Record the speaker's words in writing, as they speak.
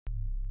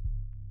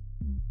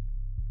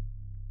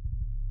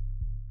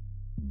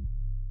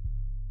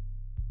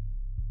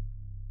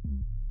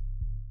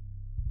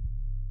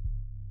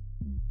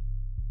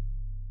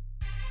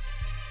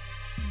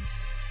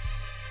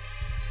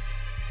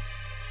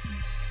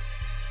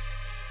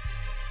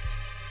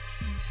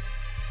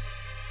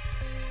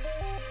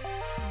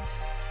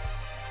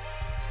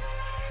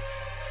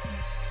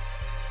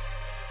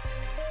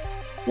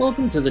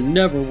Welcome to the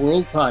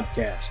Neverworld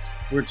podcast,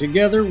 where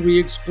together we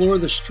explore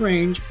the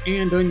strange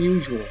and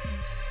unusual.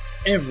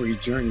 Every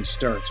journey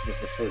starts with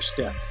the first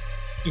step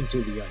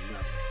into the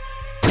unknown.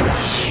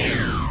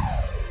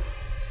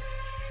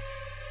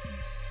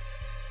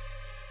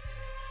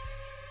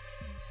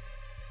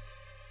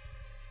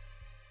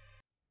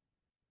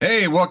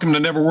 Hey, welcome to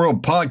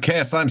Neverworld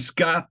Podcast. I'm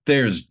Scott.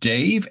 There's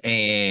Dave,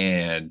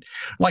 and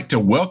I'd like to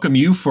welcome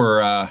you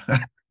for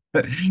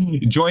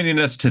joining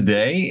us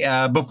today.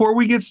 Before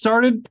we get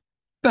started,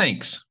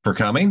 thanks for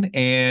coming,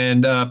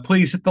 and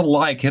please hit the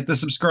like, hit the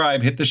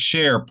subscribe, hit the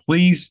share.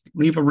 Please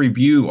leave a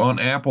review on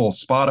Apple,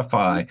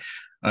 Spotify.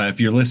 If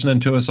you're listening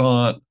to us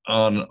on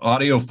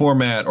audio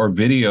format or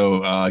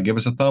video, give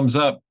us a thumbs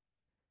up,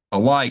 a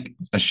like,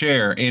 a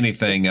share,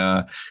 anything.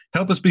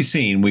 Help us be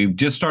seen. We've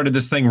just started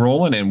this thing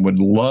rolling and would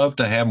love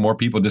to have more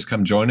people just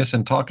come join us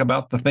and talk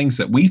about the things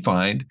that we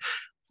find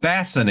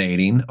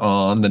fascinating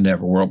on the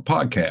Neverworld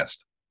podcast.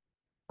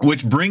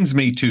 Which brings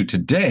me to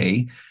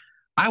today.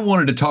 I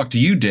wanted to talk to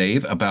you,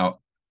 Dave, about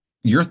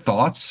your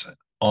thoughts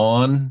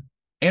on,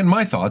 and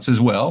my thoughts as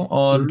well,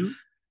 on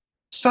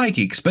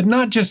psychics, but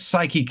not just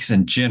psychics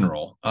in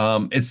general.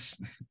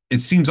 It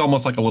seems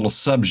almost like a little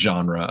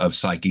subgenre of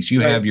psychics. You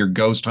have your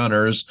ghost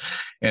hunters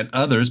and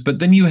others, but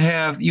then you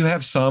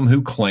have some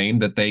who claim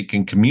that they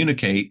can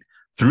communicate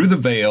through the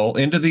veil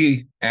into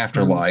the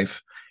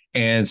afterlife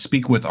and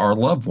speak with our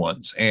loved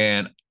ones.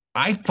 And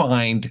I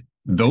find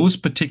those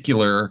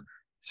particular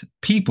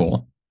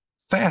people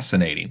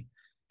fascinating.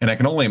 And I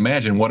can only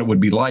imagine what it would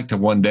be like to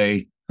one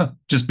day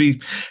just be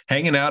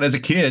hanging out as a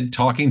kid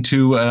talking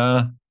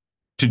to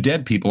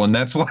dead people. And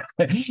that's what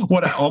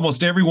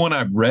almost everyone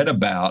I've read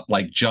about,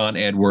 like John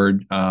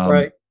Edward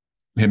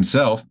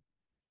himself,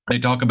 they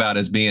talk about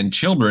as being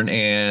children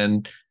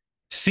and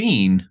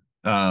seeing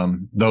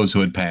those who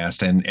had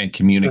passed and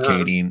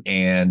communicating.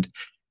 And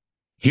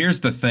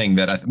here's the thing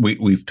that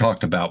we've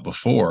talked about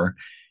before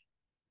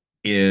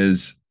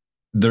is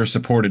they're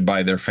supported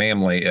by their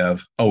family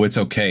of, oh, it's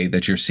okay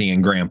that you're seeing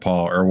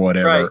grandpa or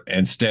whatever,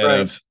 instead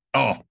of,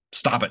 oh,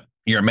 stop it,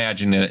 you're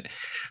imagining it.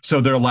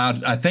 So they're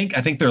allowed, I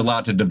think they're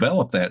allowed to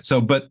develop that. So,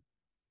 but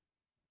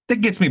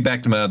that gets me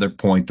back to my other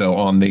point though,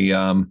 on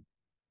the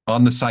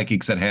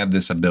psychics that have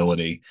this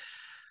ability.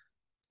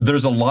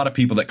 There's a lot of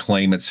people that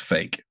claim it's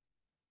fake.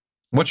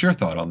 What's your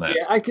thought on that?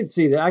 Yeah, I could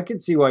see that. I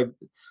could see why.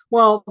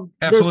 Well,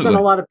 Absolutely. There's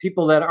been a lot of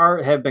people that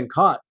have been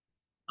caught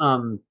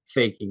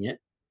faking it.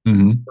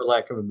 For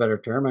lack of a better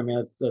term. I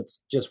mean,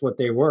 that's just what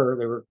they were.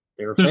 They were.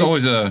 There's fake.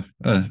 Always a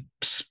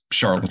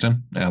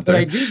charlatan out there. But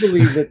I do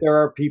believe that there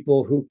are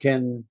people who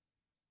can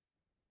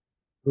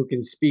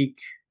speak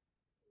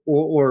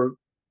or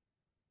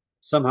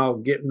somehow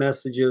get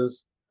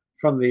messages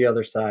from the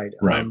other side.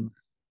 Right.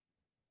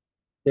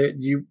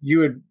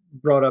 You had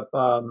brought up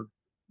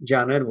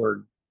John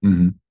Edward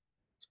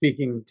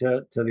speaking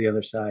to the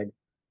other side.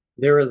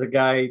 There is a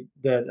guy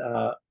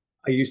that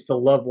I used to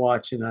love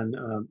watching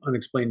on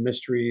Unexplained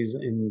Mysteries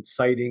and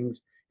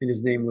Sightings, and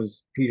his name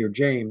was Peter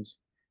James.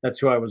 That's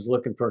who I was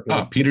looking for.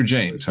 Oh, Peter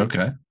James.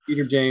 Okay.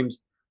 Peter James.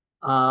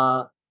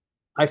 I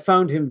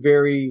found him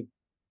very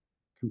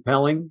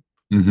compelling.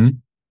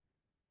 And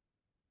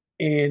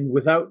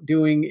without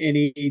doing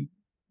any,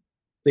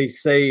 they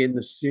say in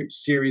the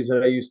series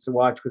that I used to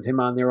watch with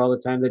him on there all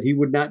the time, that he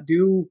would not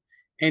do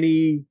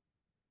any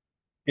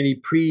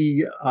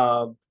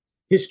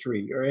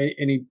pre-history or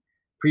any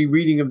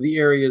pre-reading of the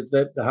areas,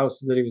 that the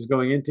houses that he was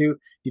going into.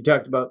 He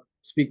talked about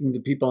speaking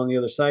to people on the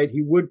other side.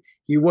 He was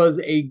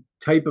a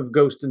type of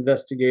ghost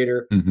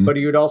investigator, but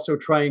he would also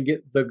try and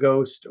get the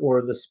ghost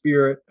or the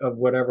spirit of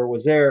whatever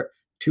was there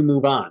to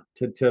move on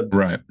to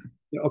right.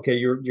 Okay,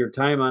 your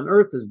time on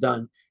Earth is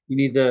done. You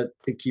need to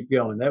keep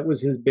going. That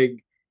was his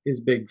big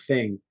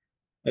thing,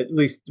 at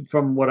least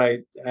from what I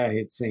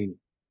had seen.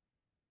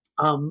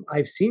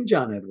 I've seen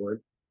John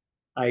Edward.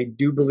 I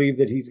do believe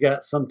that he's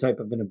got some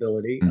type of an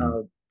ability.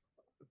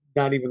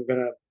 Not even going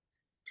to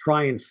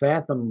try and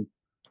fathom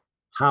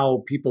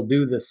how people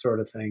do this sort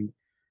of thing.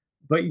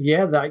 But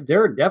yeah,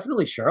 there are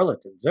definitely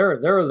charlatans. There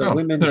are the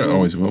women there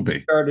always will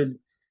be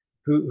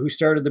who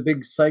started the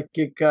big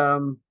psychic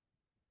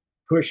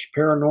push,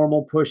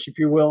 paranormal push, if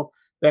you will,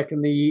 back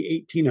in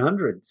the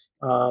 1800s.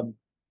 I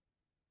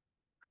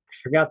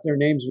forgot their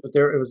names, but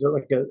it was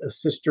like a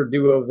sister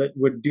duo that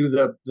would do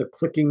the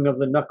clicking of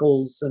the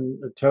knuckles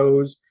and the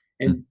toes,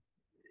 and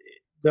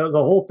the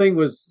whole thing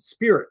was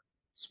spirit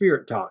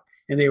talk,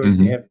 and they would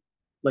have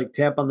like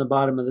tap on the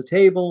bottom of the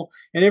table,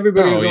 and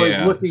everybody was always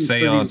looking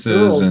seances for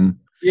these girls. And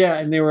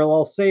they were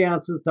all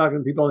seances, talking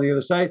to people on the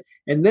other side,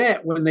 and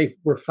that, when they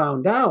were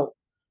found out,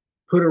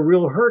 put a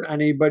real hurt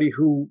on anybody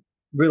who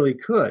really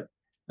could.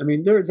 I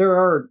mean, there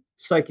are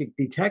psychic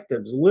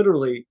detectives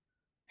literally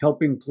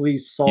helping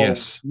police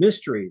solve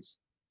mysteries.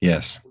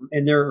 Yes,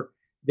 and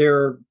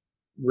their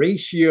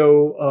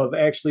ratio of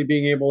actually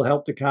being able to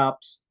help the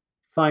cops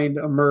find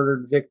a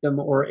murdered victim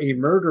or a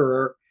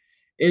murderer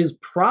is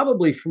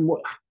probably, from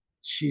what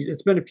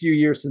it's been a few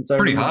years since I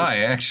pretty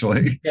high,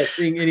 actually.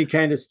 Seeing any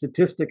kind of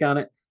statistic on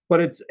it, but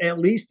it's at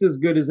least as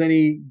good as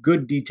any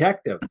good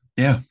detective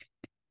Yeah.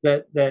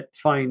 that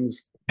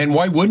finds. And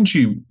why wouldn't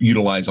you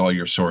utilize all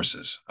your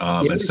sources Give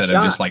it a instead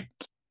of just shot. like,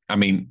 I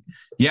mean,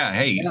 yeah,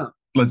 hey, Yeah,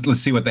 let's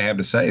see what they have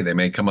to say. They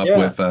may come up yeah,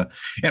 with,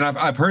 and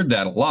I've heard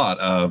that a lot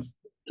of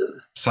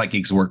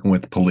psychics working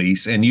with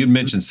police. And you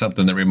mentioned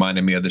something that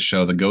reminded me of the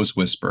show, The Ghost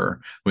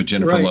Whisperer, with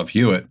Jennifer right, Love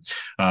Hewitt,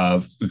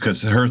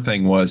 because her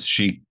thing was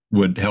she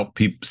would help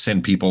people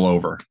send people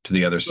over to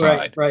the other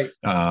right, side,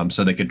 right.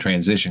 so they could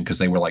transition because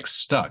they were like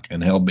stuck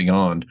and held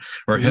beyond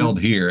or Hmm. held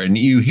here. And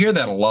you hear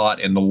that a lot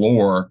in the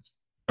lore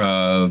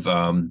of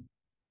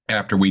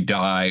after we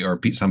die or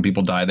some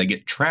people die, they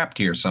get trapped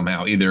here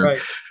somehow, either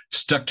Right,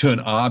 stuck to an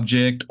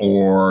object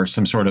or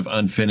some sort of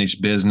unfinished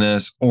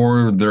business,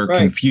 or they're right.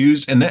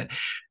 confused. And that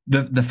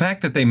the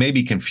fact that they may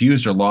be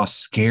confused or lost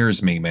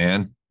scares me,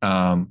 man.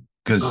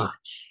 Because Oh,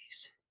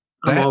 jeez.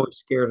 I'm that always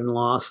scared and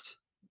lost.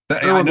 I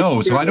don't I want to be know,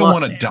 so scared I and don't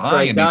want lost to after die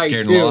I and be die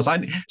scared and lost.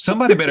 too.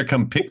 Somebody better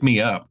come pick me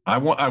up. I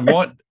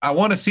want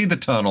to see the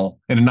tunnel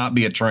and not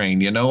be a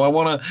train. I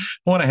want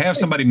to have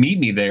somebody meet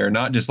me there,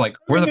 not just like, I'm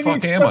where the gonna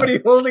fuck need am I?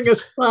 somebody holding a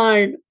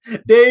sign.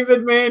 David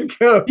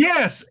Mancos,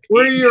 Yes,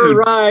 we're your dude,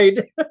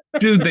 ride.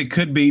 dude, they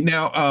could be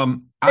now.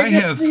 I I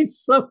just have need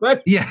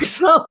somebody. yes.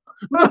 So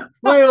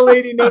my old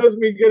lady knows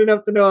me good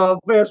enough to know I'll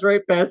pass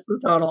right past the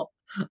tunnel.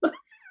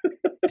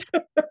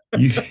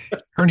 You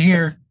turn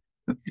here.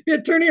 Yeah,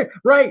 turn here.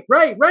 Right,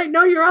 right, right.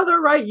 No, your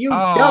other right, you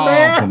Oh,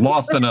 dumbass.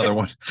 lost another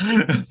one.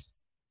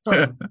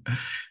 So,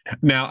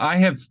 Now I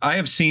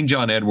have seen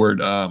John Edward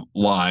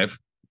live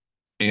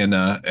in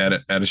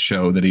at a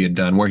show that he had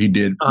done where he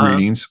did uh,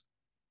 readings,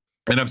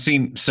 and I've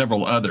seen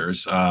several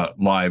others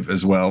live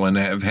as well, and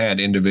have had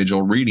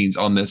individual readings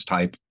on this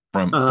type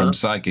from uh,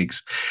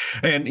 psychics.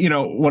 And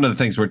one of the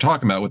things we're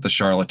talking about with the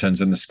charlatans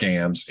and the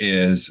scams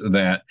is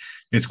that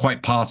it's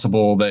quite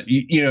possible that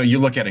you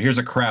look at it. Here's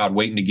a crowd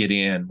waiting to get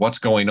in. What's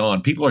going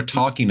on? People are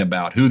talking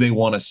about who they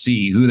want to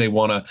see, who they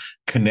want to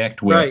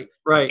connect with, right,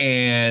 right.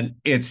 and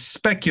it's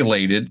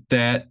speculated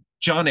that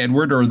John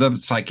Edward or the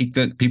psychic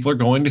that people are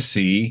going to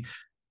see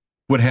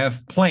would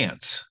have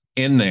plants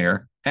in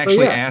there Oh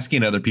actually yeah,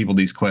 asking other people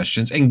these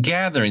questions and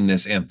gathering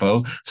this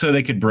info so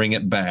they could bring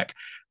it back.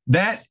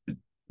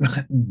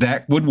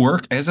 That would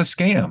work as a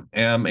scam,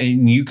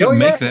 and you could oh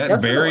make yeah,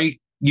 that definitely.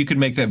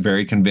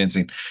 very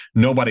convincing.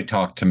 Nobody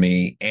talked to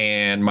me,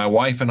 and my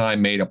wife and I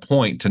made a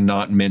point to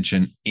not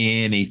mention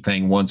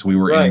anything once we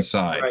were Right,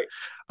 inside.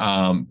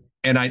 right.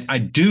 And I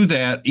do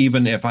that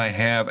even if I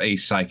have a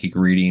psychic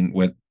reading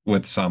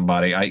with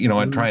somebody. I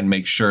Mhm. try and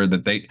make sure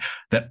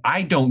that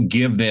I don't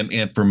give them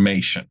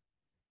information.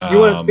 You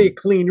want it to be a um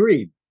clean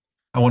read.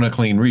 I want a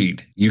clean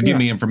read. You give Yeah,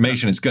 me yeah.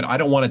 information, it's good. I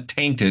don't want to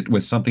taint it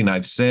with something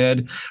I've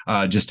said,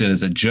 just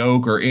as a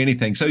joke or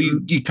anything. So you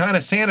Mhm. you kind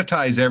of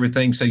sanitize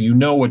everything, so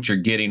what you're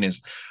getting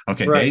is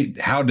okay. Right.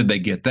 How did they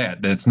get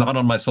that? That's not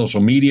on my social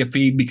media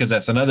feed, because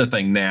that's another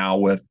thing now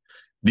with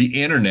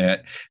the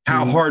internet.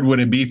 How Mhm. hard would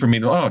it be for me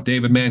to, oh,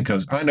 David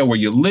Mancos, I know where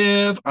you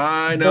live.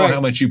 I know how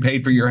Right. much you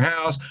paid for your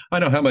house. I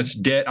know how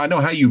much debt. I know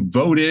how you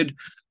voted.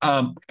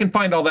 I can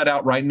find all that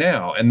out right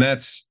now. And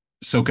that's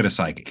so could a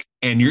psychic.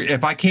 And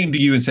if I came to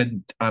you and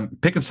said, I'm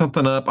picking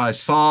something up, I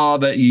saw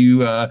that you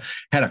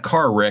had a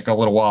car wreck a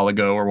little while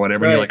ago or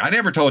whatever, and you're Right. like, I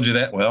never told you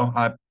that. Well,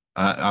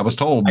 I was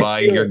told I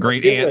by feel your it. I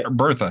great feel aunt it.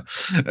 Bertha.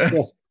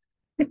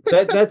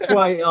 Yeah. That's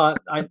why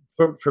I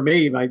for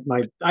me my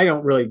I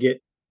don't really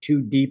get too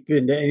deep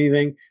into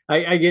anything.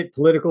 I get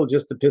political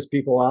just to piss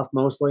people off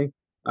mostly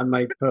on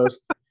my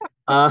post.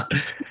 Uh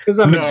because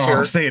I'm a No,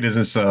 jerk. say it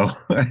isn't so.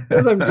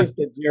 Because I'm just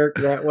a jerk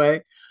that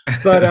way.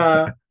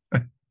 But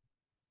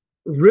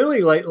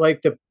really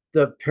like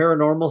the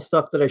paranormal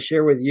stuff that I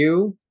share with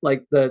you,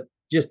 like the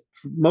just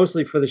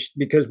mostly for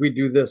because we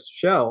do this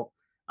show.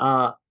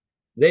 Uh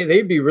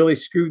they'd be really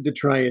screwed to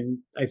try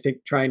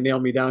and nail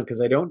me down because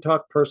I don't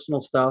talk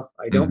personal stuff.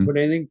 I don't Hmm. put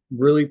anything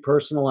really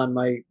personal on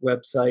my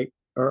website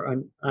or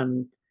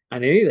on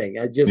anything.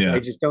 I Yeah,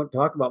 just don't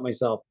talk about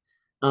myself.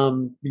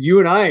 You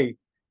and I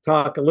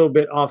talk a little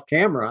bit off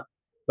camera,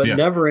 but yeah,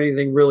 never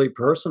anything really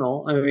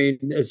personal. I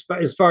mean, as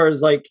far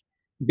as like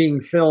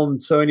being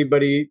filmed, so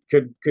anybody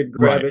could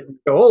grab right. it and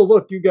go, "Oh,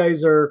 look, you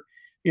guys are,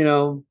 you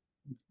know,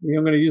 I'm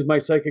going to use my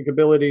psychic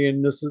ability."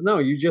 And this is no,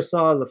 you just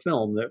saw the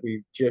film that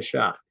we just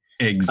shot.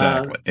 Uh,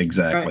 Exactly, right.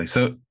 exactly.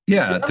 So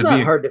Yeah, yeah, I'm to not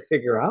be hard to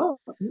figure out.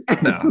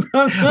 no, I'm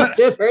not but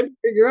that hard to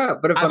figure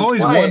out. But if I've I'm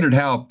always quiet, wondered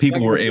how you're people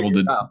not were going to able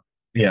figure to. it out.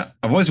 Yeah,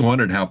 I've always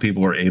wondered how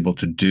people were able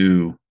to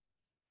do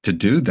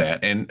that.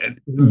 And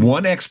Mhm.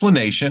 one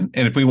explanation,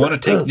 and if we want to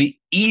take the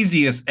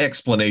easiest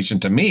explanation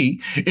to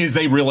me, is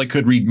they really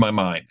could read my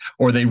mind,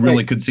 or they really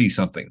Right, could see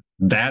something.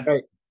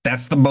 right,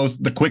 That's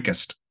the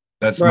quickest.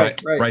 That's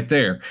right, my right. right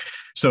there.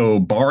 So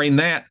barring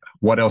that,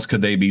 what else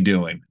could they be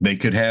doing? They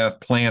could have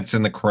plants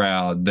in the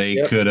crowd. They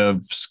Yep. could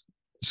have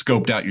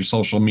scoped out your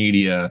social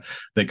media.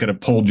 They could have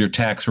pulled your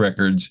tax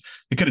records.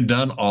 They could have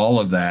done all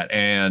of that.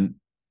 And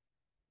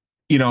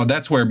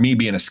that's where me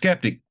being a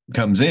skeptic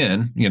comes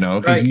in,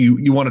 because Right.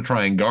 you want to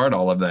try and guard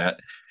all of that.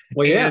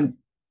 Well, yeah.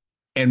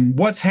 And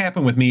what's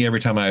happened with me every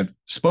time I've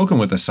spoken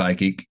with a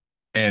psychic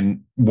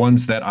and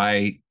ones that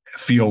I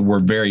feel were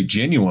very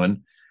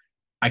genuine,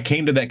 I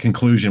came to that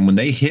conclusion when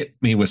they hit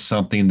me with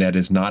something that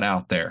is not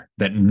out there,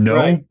 that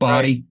Right,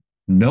 right,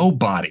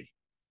 nobody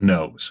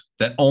knows,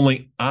 that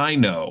only I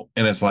know.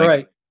 And it's like,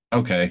 right.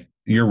 okay,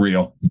 you're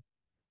real.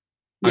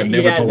 Yeah, I've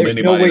never yeah, told there's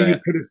no anybody way you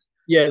that. could have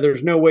yeah,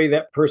 there's no way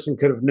that person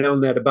could have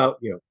known that about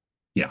you.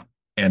 Yeah.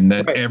 And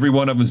that Right. every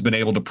one of them has been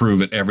able to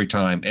prove it every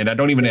time. And I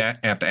don't even Yeah.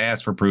 have to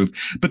ask for proof.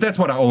 But that's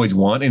what I always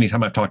want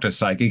anytime I talk to a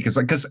psychic,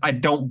 because I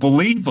don't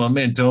believe them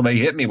until they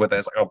hit me with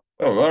this. Like,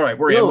 oh, all right,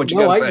 we're in. No, What you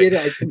no, got to I say? get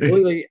it.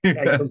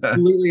 I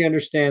completely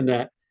understand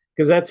that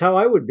because that's how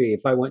I would be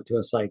if I went to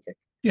a psychic.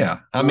 Yeah.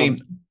 I Um, mean,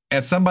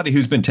 as somebody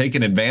who's been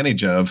taken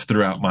advantage of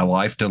throughout my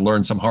life to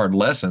learn some hard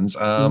lessons,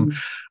 mhm.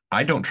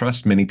 I don't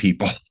trust many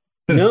people.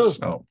 No,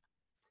 So,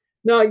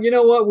 no, you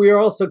know what? We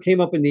also came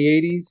up in the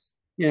 80s,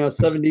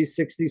 70s,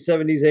 60s,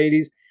 70s,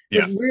 80s.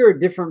 yeah. We're a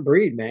different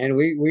breed, man.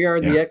 We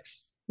are the Yeah.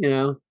 X,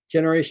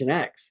 Generation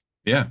X.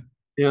 Yeah.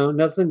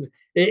 Nothing's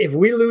if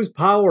we lose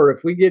power,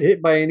 if we get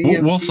hit by an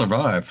We'll EMP,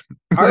 survive.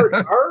 our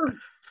our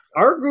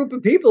our group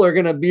of people are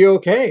gonna be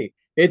okay.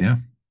 It's Yeah.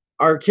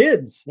 our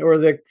kids or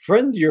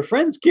your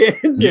friends'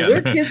 kids or Yeah.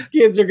 their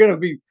kids' are gonna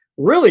be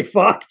really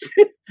fucked.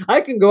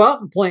 I can go out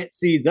and plant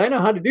seeds. I know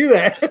how to do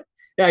that.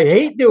 I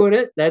hate doing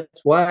it. That's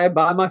why I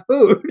buy my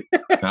food.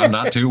 I'm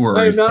not too I'm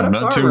worried. not I'm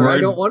a not too farmer. I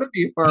worried. don't want to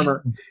be a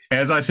farmer,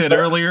 As I said but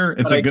earlier,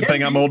 it's but a I good can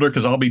thing I'm be. older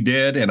because I'll be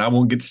dead and I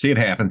won't get to see it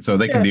happen, so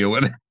they can Yeah, deal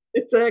with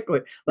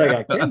exactly. Like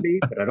I can it. be,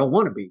 but I don't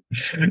want to be.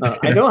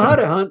 I know how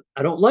to hunt.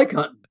 I don't like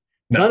hunting.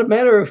 It's not No, a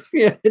matter of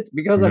it's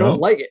because I don't no,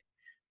 like it.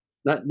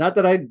 Not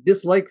that I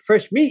dislike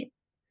fresh meat.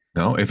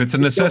 no. If it's a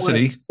Just don't want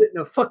to necessity, sit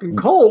in a fucking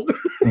cold.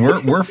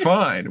 we're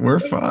fine. We're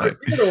Waiting for a fine.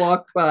 deer to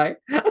walk by.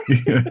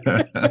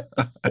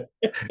 But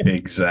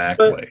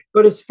Exactly.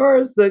 but as far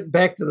as the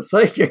back to the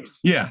psychics,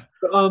 Yeah.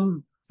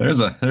 um, There's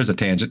a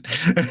tangent.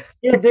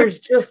 yeah,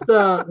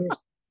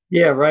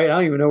 yeah, right. I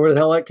don't even know where the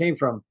hell that came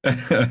from.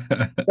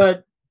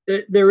 But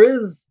there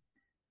is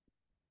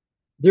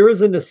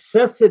a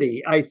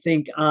necessity, I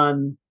think,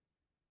 on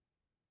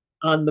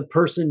the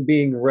person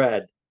being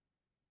read.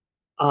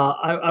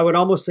 I would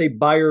almost say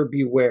buyer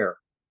beware.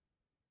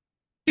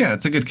 Yeah,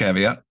 it's a good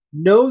caveat.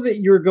 Know that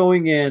you're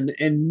going in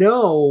and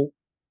know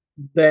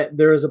that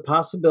there is a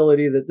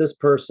possibility that this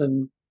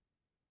person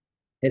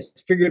has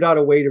figured out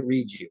a way to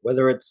read you,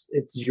 whether it's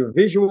your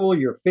visual,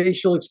 your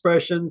facial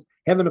expressions.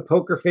 Having a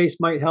poker face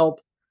might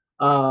help.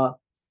 Uh,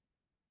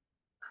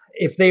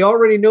 if they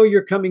already know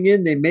you're coming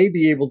in, they may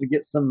be able to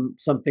get some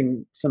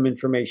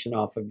information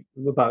off of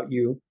about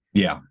you.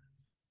 Yeah.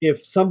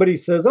 If somebody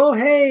says, "Oh,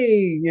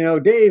 hey,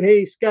 Dave,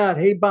 hey, Scott,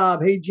 hey,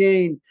 Bob, hey,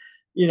 Jane,"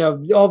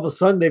 all of a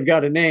sudden they've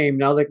got a name.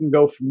 Now they can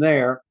go from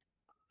there.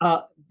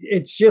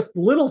 It's just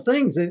little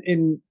things,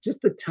 and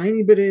just a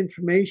tiny bit of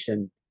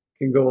information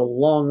can go a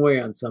long way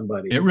on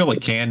somebody It really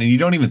can, and you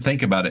don't even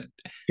think about it.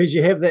 because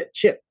you have that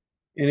chip.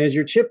 And as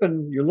you're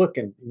chipping, you're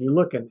looking and you're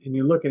looking and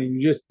you're looking and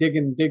you're just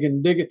digging,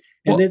 digging, digging.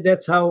 And Well, then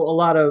that's how a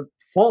lot of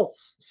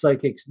false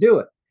psychics do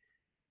it.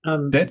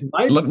 that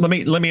My let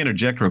me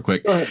interject real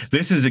quick. Go ahead.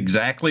 This is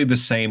exactly the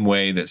same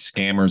way that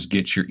scammers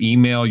get your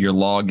email, your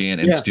login,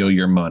 and Yeah, steal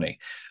your money.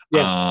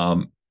 yeah,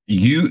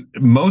 You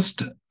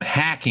most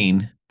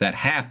hacking that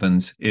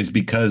happens is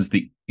because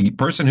the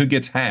person who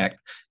gets hacked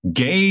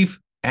gave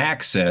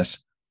access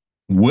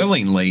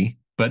willingly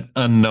but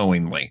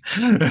unknowingly.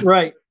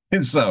 right.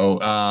 And so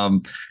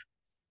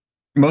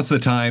most of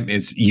the time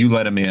it's you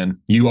let them in,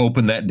 you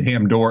open that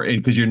damn door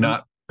because you're Mhm.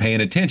 not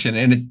paying attention.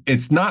 And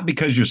it's not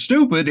because you're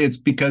stupid, it's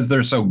because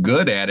they're so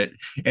good at it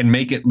and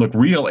make it look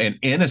real and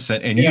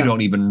innocent, and you Yeah.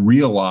 don't even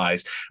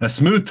realize. A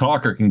smooth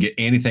talker can get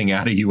anything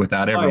out of you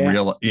without Oh ever yeah.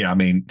 real. Yeah, I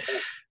mean,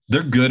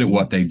 they're good at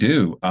what they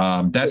do.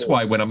 That's Absolutely.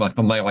 why when I'm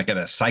like at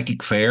a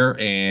psychic fair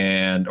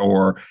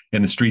or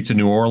in the streets of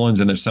New Orleans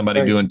and there's somebody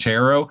Right. doing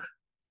tarot,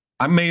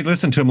 I may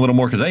listen to them a little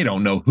more because they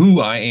don't know who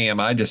I am.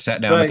 I just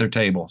sat down at Right. their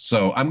table.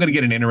 So I'm going to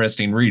get an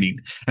interesting reading.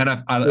 And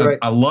Right.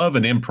 I love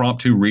an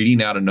impromptu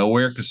reading out of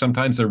nowhere because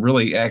sometimes they're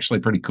really actually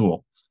pretty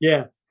cool.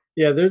 Yeah.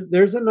 Yeah.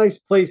 There's a nice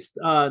place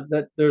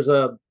that there's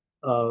a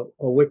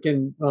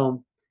Wiccan.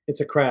 It's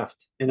a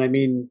craft, and I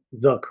mean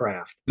the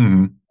craft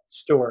Mm-hmm.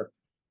 store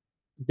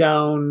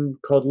down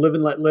called Live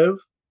and Let Live.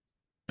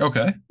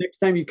 Okay. Next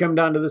time you come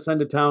down to this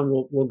end of town,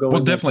 we'll go We'll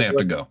in there definitely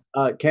because have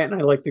to go. Kat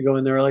and I like to go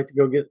in there. I like to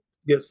go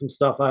get some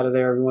stuff out of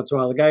there every once in a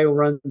while. The guy who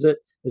runs it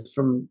is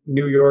from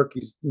New York.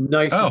 He's the Oh,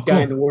 nicest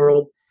guy in cool. the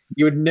world.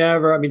 You would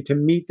never, I mean, to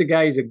meet the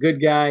guy, he's a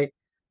good guy.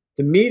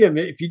 To meet him,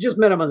 if you just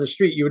met him on the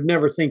street, you would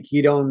never think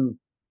he'd own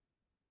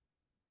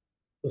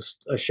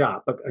a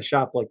shop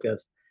like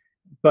this.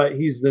 But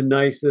he's the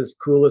nicest,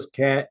 coolest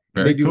cat.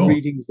 They Very do cool.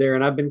 readings there,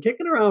 and I've been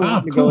kicking around Oh,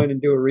 wanting to go in cool.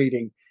 and do a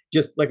reading,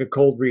 just like a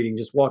cold reading.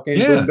 Just walk in,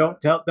 boom.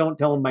 Yeah. Don't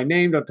tell them my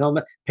name. Don't tell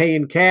them pay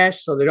in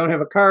cash, so they don't have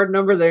a card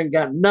number. They ain't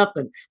got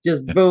nothing.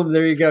 Just boom,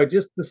 there you go.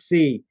 Just to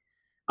see.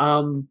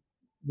 Um,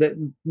 that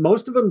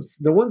most of them,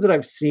 the ones that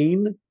I've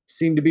seen,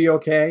 seem to be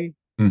okay.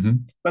 Mm-hmm.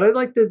 But I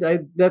like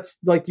that. That's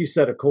like you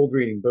said, a cold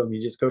reading. Boom,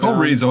 you just go Cold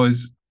down. reads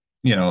always.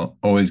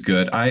 always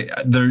good.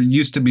 There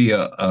used to be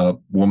a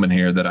woman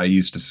here that I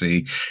used to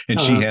see, and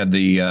she Uh-huh. had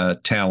the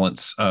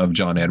talents of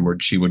John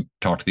Edwards. She would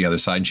talk to the other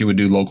side, and she would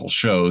do local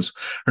shows.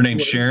 Her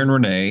name's Right. Sharon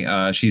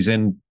Renee. She's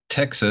in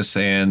Texas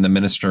and the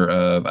minister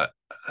of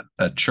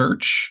a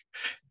church.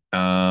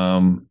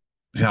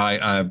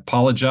 I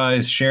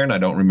apologize, Sharon. I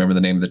don't remember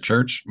the name of the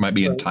church. Might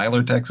be in Right.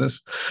 Tyler,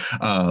 Texas.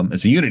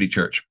 It's a Unity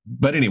church.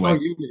 But Oh, anyway,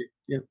 you did.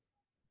 Yeah.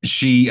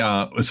 she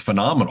was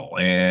phenomenal,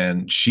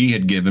 and she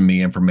had given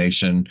me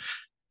information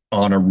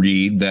on a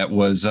read that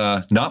was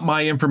not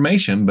my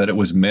information, but it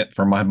was meant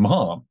for my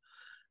mom.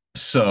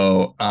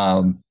 So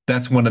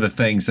that's one of the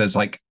things that's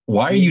like,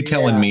 why are you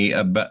telling Yeah. me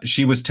about?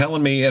 She was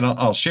telling me, and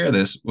I'll share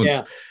this, was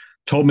Yeah.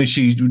 told me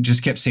she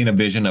just kept seeing a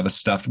vision of a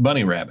stuffed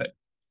bunny rabbit.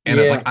 And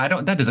I was like,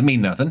 Yeah. that doesn't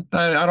mean nothing.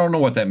 I don't know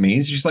what that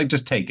means. She's like,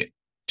 just take it.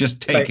 Just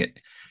take Right.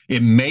 it.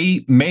 It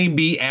may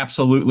be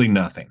absolutely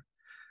nothing.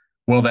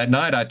 Well, that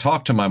night I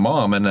talked to my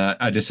mom, and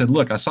I just said,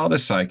 look, I saw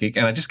this psychic,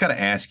 and I just got to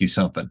ask you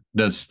something.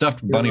 Does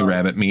stuffed bunny No.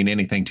 rabbit mean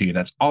anything to you?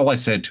 That's all I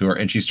said to her.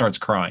 And she starts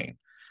crying.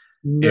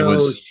 It No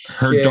was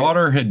her shit.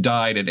 daughter had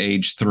died at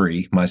age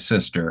 3, my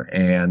sister,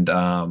 and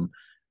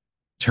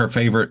her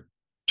favorite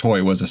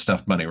toy was a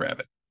stuffed bunny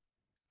rabbit.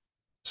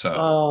 So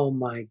Oh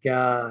my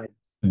God.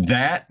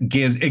 that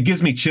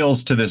gives me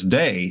chills to this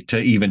day to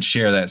even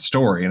share that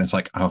story. And it's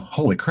like, oh,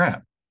 holy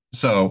crap.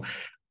 So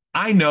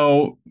I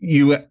know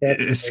you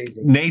That's crazy.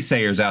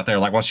 naysayers out there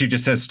like, well, she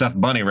just says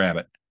stuffed bunny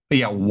rabbit.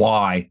 Yeah,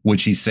 why would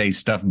she say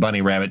stuffed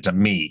bunny rabbit to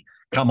me?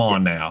 Come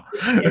on now.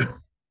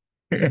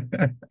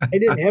 And I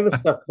didn't have a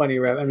stuffed bunny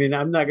rabbit. I mean,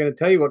 I'm not going to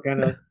tell you what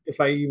kind of,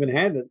 if I even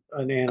had an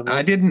I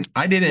animal, didn't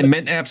I didn't, it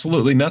meant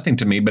absolutely nothing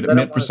to me, but it I don't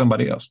meant for want to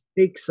somebody else.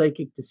 fake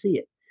psychic to see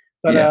it.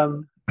 But Yeah,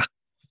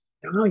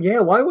 oh yeah,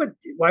 why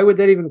would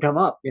that even come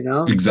up? It's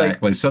like,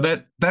 exactly. So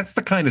that's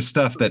the kind of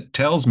stuff that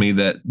tells me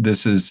that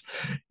this is,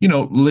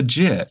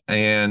 legit.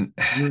 And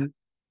mm,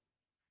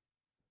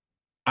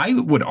 I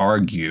would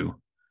argue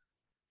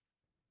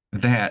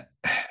that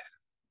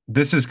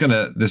this is kind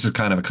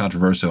of a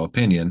controversial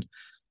opinion,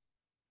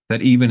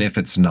 that even if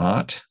it's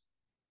not,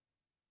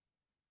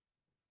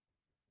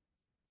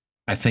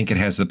 I think it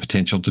has the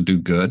potential to do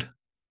good.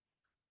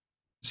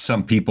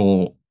 Some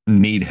people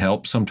need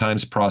help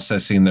sometimes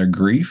processing their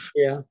grief.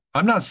 yeah,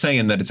 I'm not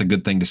saying that it's a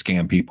good thing to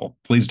scam people.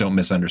 Please don't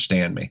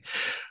misunderstand me.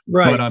 But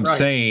right, I'm right.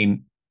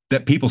 saying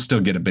that people still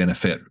get a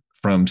benefit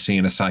from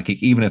seeing a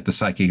psychic, even if the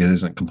psychic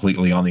isn't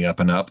completely on the up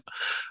and up.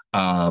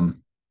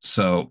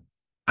 So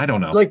I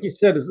don't know. Like you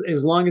said,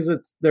 as long as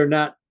they're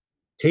not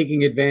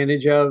taking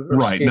advantage of or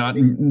Right, not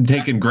scamming.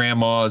 taking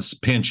grandma's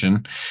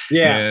pension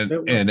Yeah, and when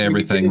you get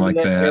everything into like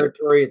that that.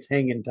 territory, it's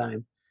hanging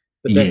time.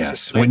 But that's just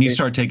Yes, my when you opinion.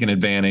 start taking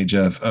advantage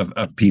of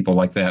people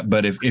like that.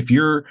 But if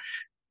you're,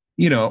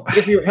 you know,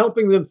 If you're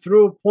helping them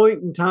through a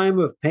point in time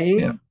of yeah,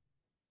 pain,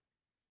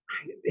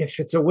 if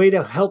it's a way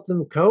to help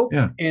them cope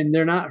yeah, and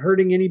they're not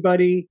hurting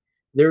anybody,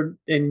 they're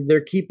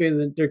keeping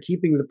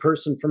the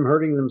person from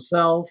hurting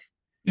themselves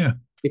yeah.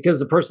 because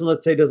the person,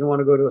 let's say, doesn't want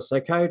to go to a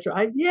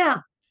psychiatrist. Yeah,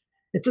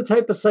 it's a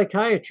type of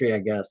psychiatry, I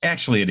guess.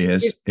 Actually, it If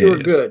is. It you're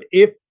is. good,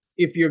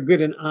 if you're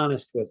good and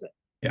honest with it,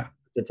 Yeah.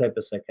 it's a type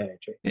of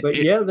psychiatry. But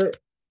It, yeah,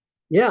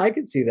 yeah, I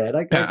can see that.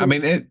 I Yeah, I can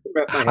mean,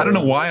 wrap my I head don't know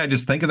around why I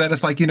just think of that.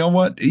 It's like, you know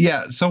what?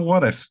 Yeah, so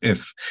what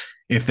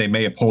if they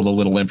may have pulled a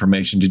little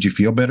information? Did you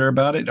feel better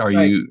about it? Are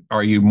that.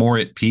 Right. you more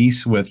at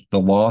peace with the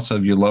loss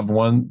of your loved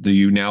one? Do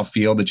you now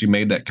feel that you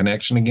made that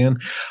connection again?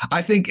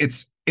 I think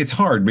it's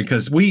hard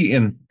because we,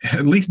 in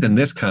at least in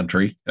this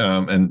country,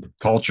 and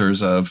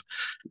cultures of,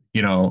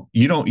 you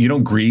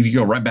don't grieve, you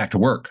go right back to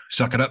work.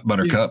 Suck it up, Yeah.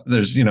 buttercup.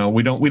 There's, we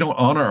don't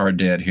honor our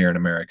dead here in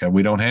America.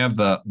 We don't have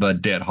the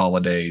dead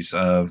holidays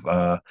of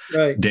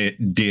Right.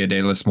 Dia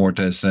de los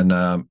Muertos and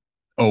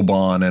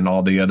Oban and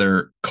all the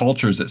other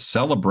cultures that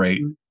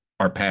celebrate Mhm.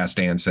 our past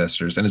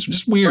ancestors. And it's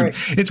just weird.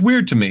 Right. It's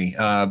weird to me,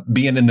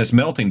 being in this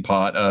melting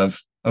pot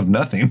of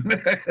nothing.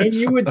 And It's-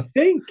 you would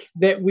think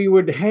that we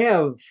would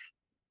have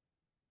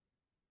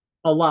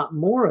a lot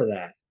more of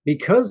that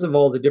because of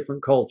all the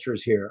different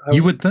cultures here.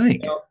 you would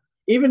think.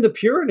 Even the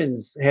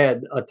Puritans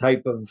had a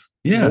type of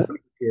Yeah.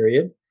 mourning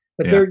period,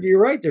 but Yeah. you're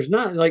right. There's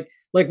not like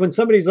when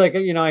somebody's like,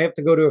 I have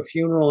to go to a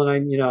funeral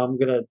and I'm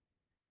gonna,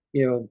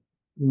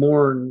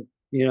 mourn,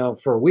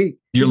 for a week.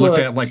 You're People are looked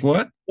like, at like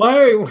what?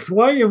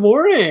 why are you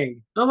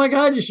mourning? Oh my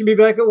God, you should be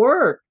back at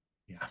work.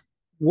 Yeah.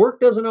 Work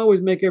doesn't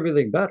always make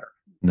everything better.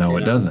 No, You it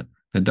know, doesn't.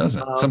 It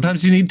doesn't. um,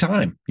 Sometimes you need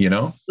time.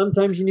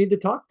 sometimes you need to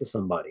talk to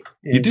somebody,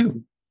 You and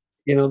do.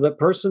 that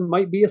person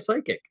might be a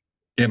psychic.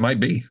 It might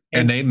be.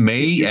 And And they if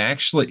may you,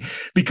 actually,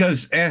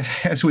 because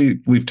as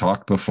we've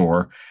talked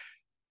before,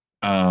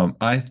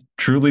 I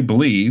truly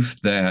believe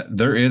that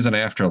there is an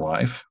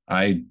afterlife.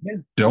 I yeah, yeah,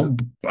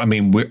 don't, I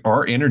mean,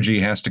 our energy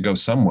has to go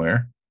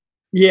somewhere.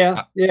 yeah,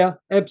 I, yeah,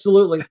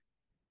 absolutely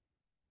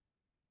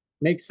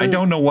makes I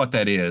don't sense. know what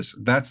that is.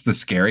 That's the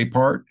scary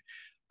part.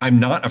 I'm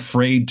not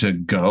afraid to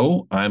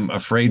go. I'm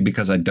afraid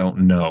because I don't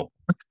know.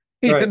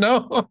 You Right.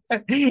 know,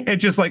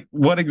 it's just like,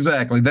 what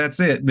exactly? That's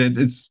it.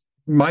 It's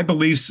my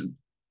beliefs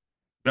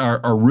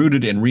are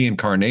rooted in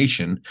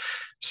reincarnation. Uh huh.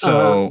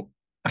 So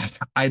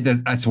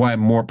that's why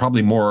I'm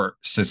probably more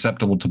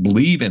susceptible to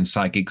believe in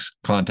psychics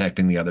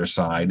contacting the other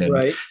side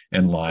Right,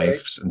 and right.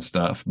 lives and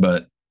stuff.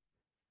 But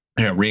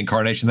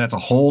reincarnation, that's a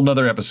whole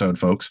nother episode,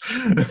 folks.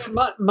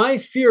 Yeah, my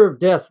fear of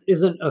death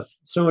isn't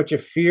so much a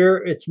fear.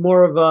 It's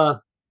more of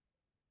a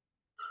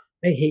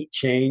I hate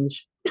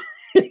change.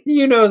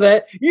 You know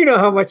that. You know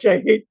how much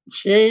I hate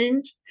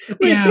change.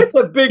 Wait, Yeah, that's a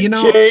you big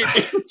know,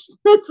 change.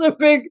 That's a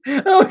big.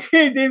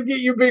 Okay, Dave, get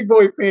your big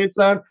boy pants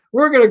on.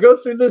 We're gonna go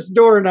through this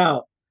door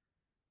now.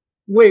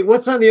 Wait,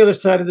 what's on the other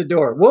side of the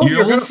door? Well, you're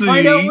you'll gonna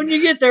find out see when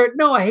you get there.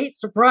 No, I hate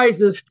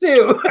surprises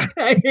too.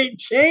 I hate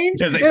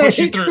change as they and I push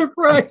you hate through.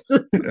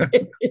 surprises.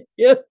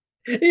 Yeah.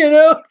 You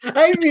know,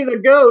 I'd be the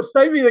ghost.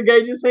 I'd be the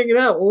guy just hanging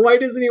out. Well, why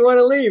doesn't he want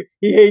to leave?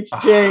 He hates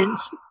change.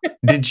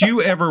 Did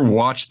you ever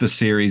watch the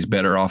series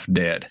Better Off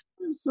Dead?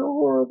 I'm so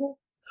horrible.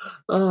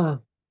 Uh,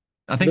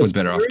 I think it the was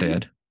Better Off series?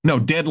 Dead. No,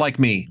 Dead Like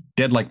Me.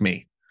 Dead Like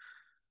Me.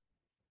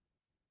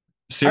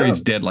 I Series don't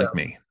think Dead so. Like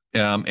Me. I It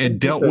don't think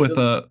dealt so. with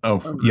a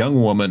Uh-huh.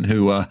 young woman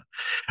who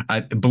I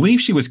believe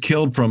she was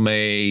killed from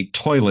a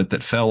toilet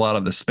that fell out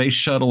of the space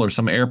shuttle or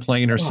some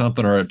airplane or Oh,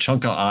 something, or a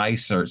chunk of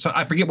ice or so.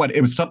 I forget what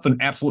it was, something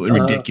absolutely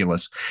uh,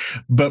 ridiculous.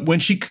 But when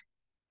she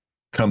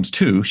comes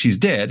to, she's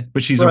dead,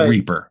 but she's a right.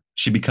 reaper.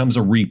 She becomes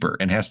a reaper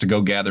and has to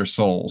go gather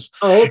souls.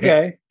 Oh, And,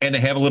 okay. and they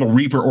have a little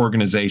reaper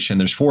organization.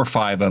 There's 4 or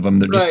 5 of them.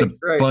 They're just Right, a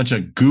right. bunch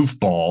of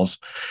goofballs.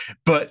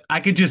 But I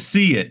could just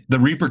see it. The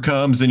reaper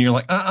comes and you're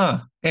like,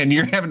 and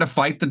you're having to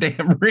fight the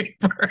damn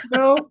reaper.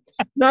 No,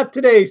 not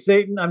today,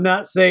 Satan. I'm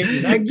not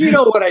Satan. You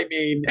know what I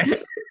mean.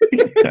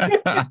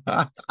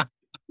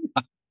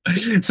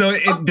 So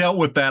it dealt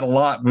with that a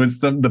lot with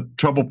some of the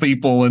trouble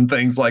people and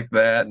things like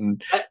that.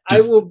 And I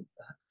just, will.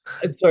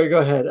 I'm sorry. Go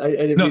ahead. I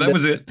didn't no, mean that to.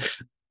 was it.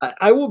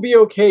 I will be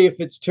okay if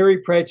it's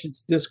Terry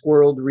Pratchett's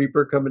Discworld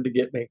Reaper coming to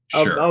get me.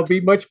 Sure. I'll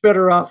be much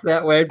better off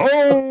that way.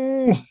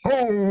 Oh,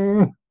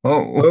 oh,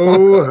 oh,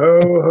 Ho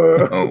ho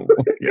oh, ho.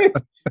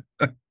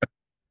 yeah.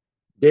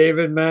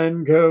 David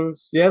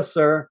Mancos. Yes,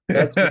 sir.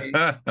 That's me.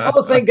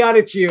 Oh, thank God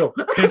it's you.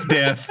 It's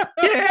death.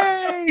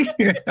 Yay!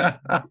 Yeah,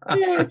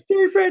 it's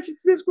Terry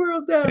Pratchett's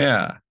Discworld death.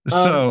 Yeah.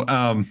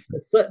 Um,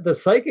 So, the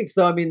psychics,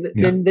 though. I mean,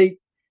 yeah. then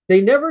they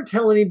never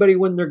tell anybody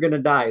when they're going to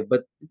die.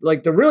 But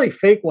like the really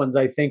fake ones,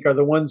 I think, are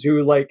the ones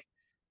who like,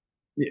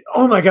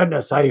 oh my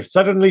goodness, I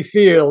suddenly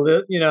feel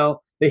that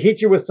they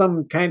hit you with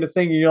some kind of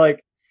thing, and you're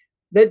like,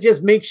 that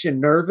just makes you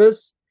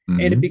nervous,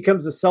 and it Mhm.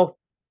 becomes a self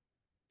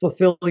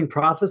fulfilling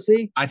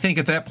prophecy. I think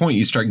at that point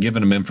you start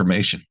giving them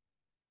information. Oh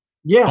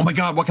Yeah, my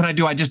God, what can I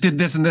do? I just did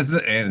this and this,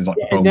 and it's like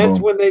yeah, and boom, that's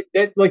boom.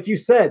 when like you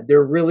said,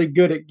 they're really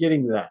good at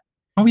getting that.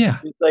 Oh yeah,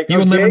 It's like, you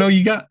will never okay, know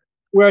you got.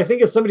 where I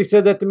think if somebody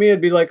said that to me,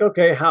 I'd be like,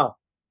 okay, how?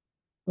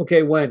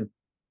 Okay, when?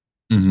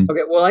 Mhm.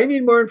 Okay, well, I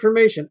need more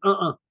information.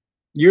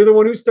 You're the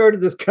one who started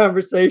this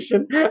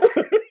conversation.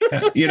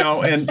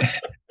 And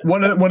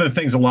one of the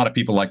things a lot of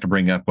people like to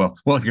bring up, well,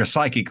 if you're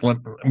psychic,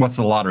 what's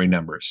the lottery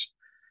numbers?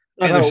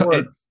 Not And how there's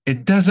it works.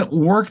 it doesn't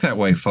work that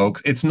way,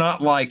 folks. It's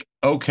not like,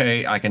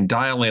 okay, I can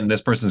dial in,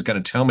 this person's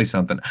going to tell me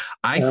something.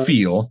 I Uh,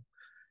 feel,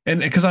 and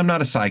because I'm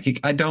not a psychic,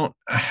 I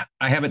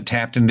haven't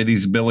tapped into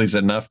these abilities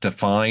enough to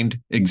find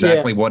yeah,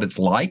 exactly what it's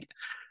like.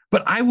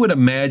 But I would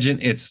imagine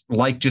it's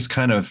like just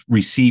kind of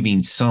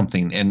receiving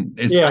something. And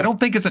I yeah, don't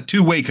think it's a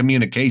two-way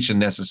communication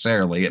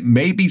necessarily. It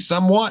may be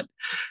somewhat,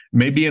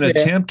 maybe an yeah.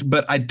 attempt,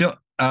 but I don't.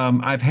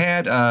 I've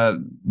had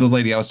the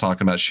lady I was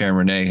talking about, Sharon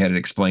Renee, had it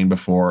explained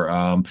before.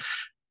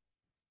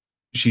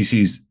 She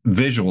sees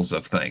visuals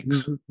of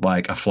things Hmm.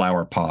 like a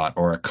flower pot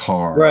or a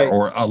car Right,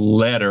 or a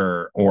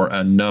letter or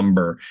a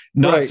number,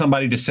 not right,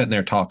 somebody just sitting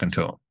there talking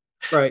to them.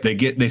 right.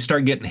 They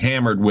start getting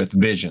hammered with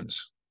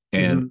visions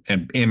Hmm.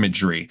 and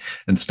imagery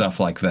and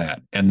stuff like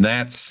that. And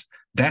that's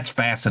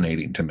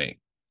fascinating to me.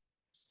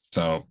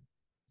 So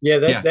Yeah,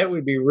 yeah. that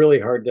would be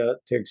really hard to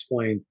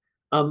explain.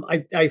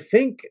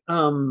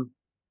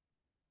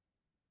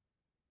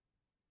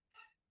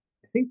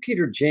 I think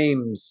Peter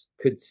James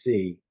could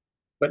see,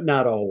 but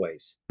not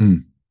always.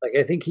 Mm, Like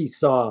I think he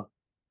saw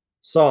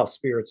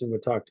spirits and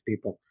would talk to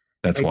people.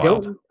 that's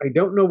wild. I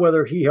don't know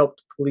whether he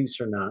helped police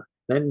or not.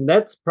 And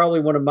that's probably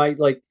one of my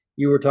like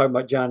you were talking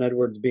about John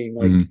Edwards being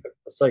like Mhm.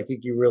 a psychic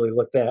you really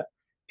looked at.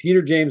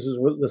 Peter James is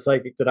the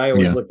psychic that I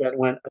always Yeah. looked at and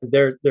went,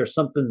 there's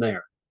something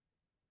there.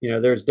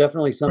 There's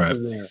definitely Right.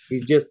 something there.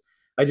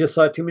 I just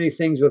saw too many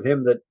things with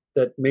him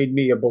that made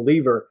me a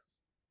believer.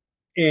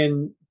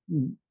 And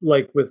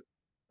like with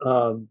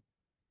um,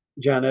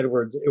 John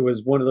Edwards, it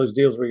was one of those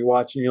deals where you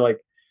watch and you're like,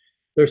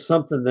 there's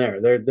something there.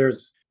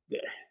 There's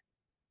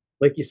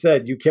like you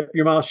said, you kept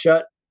your mouth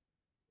shut,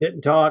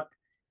 didn't talk.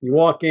 You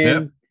walk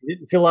Yep. in,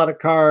 didn't fill out a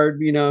card,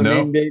 name,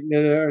 No, date,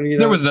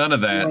 there was none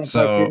of you that. want to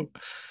talk to you. So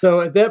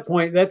So at that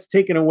point, that's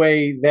taken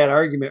away that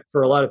argument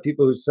for a lot of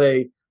people who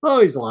say, "Oh,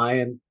 he's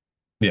lying."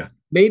 yeah.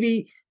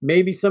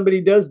 Maybe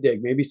somebody does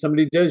dig. Maybe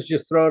somebody does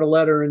just throw out a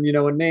letter and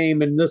a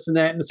name and this and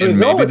that, and so And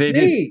he's, oh, maybe it's they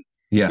did. me.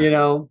 Yeah. You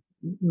know,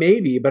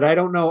 maybe, but I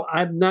don't know.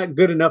 I'm not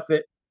good enough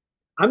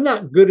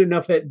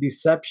at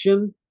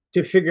deception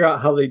to figure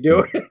out how they do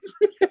Mm.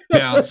 it.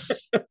 Now,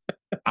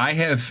 I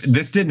have.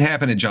 This didn't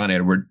happen at John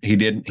Edward. He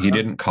didn't. He Uh-huh.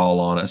 didn't call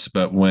on us.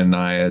 But when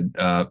I had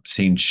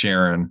seen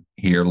Sharon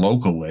here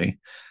locally,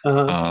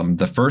 Uh-huh.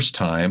 the first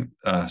time,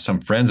 some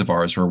friends of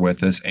ours were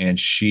with us, and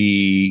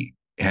she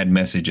had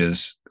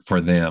messages for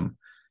them.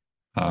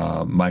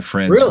 Really? My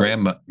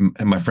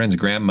friend's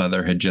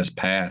grandmother had just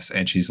passed,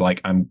 and she's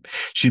like, "I'm."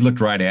 She looked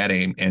right at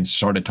him and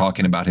started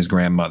talking about his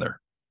grandmother,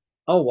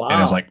 Oh,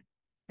 and it's wow. like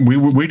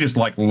we just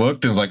like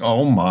looked and was like,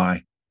 "Oh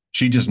my!"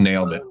 She just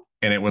nailed it, Wow.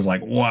 and it was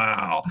like,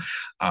 "Wow."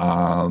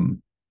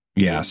 Um,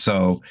 yeah, Man,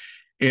 so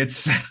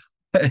it's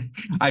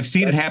I've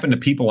seen it that's happen to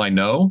cool. people I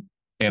know,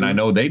 and I Uh-huh.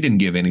 know they didn't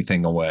give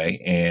anything away,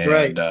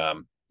 Right.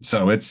 and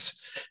so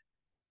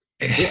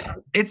Yeah.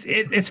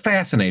 it's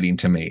fascinating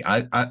to me.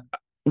 I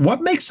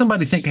what makes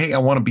somebody think, hey, I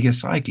want to be a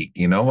psychic?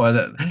 You know,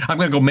 I'm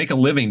going to go make a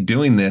living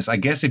doing this. I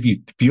guess if you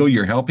feel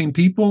you're helping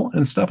people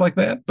and stuff like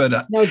that.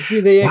 But Now,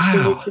 do they actually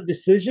make wow, the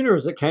decision, or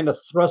is it kind of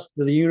thrust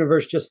the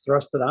universe just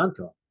thrust it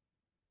onto them?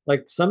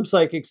 Like some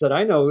psychics that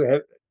I know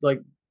have, like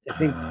I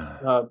think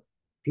uh,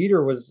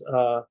 Peter was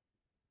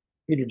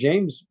Peter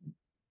James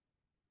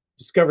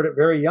discovered it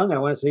very young. I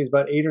want to say he's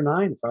about 8 or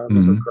 9, if I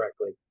remember mhm.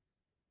 correctly.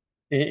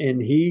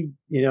 And he,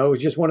 it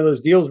was just one of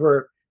those deals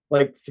where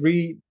like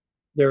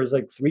there was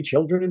like 3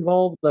 children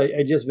involved.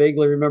 I just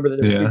vaguely remember that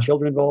there's three Yeah,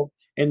 children involved,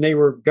 and they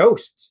were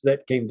ghosts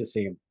that came to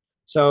see him.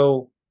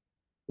 So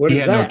what he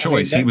is had no that? I mean,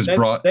 choice. He was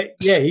brought.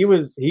 yeah, he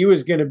was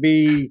going to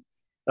be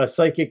a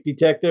psychic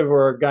detective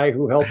or a guy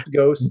who helped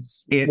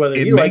ghosts, It whether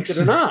it he liked it makes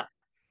or not,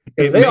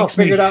 because it they all makes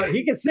me. figured out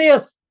he can see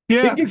us.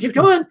 Yeah,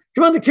 Come on,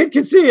 come on, the kid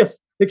can see us.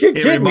 The it kid,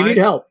 we need remind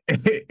help.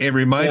 it You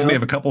reminds me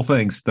of know, a couple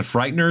things: The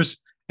Frighteners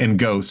and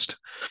Ghost.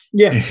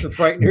 yeah, the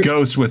frighteners.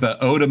 Ghost with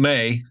Oda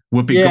Mae,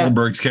 Whoopi Yeah,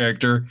 Goldberg's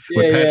character,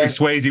 with yeah, Patrick yeah,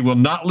 Swayze, will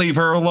not leave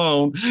her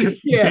alone,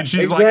 yeah, and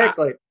she's like,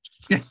 exactly.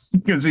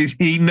 because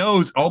he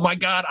knows, oh my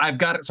God, I've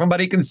got it.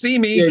 Somebody can see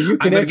me. Yeah, you I'm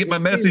can going to get actually my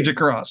see message me.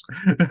 across.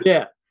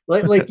 Yeah,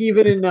 like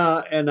even in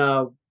M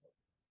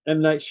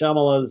Night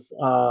Shyamalan's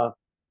what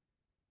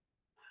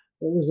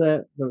was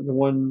that, the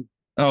one,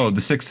 Oh,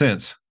 The Sixth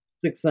Sense.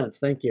 Sixth Sense?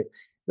 Thank you.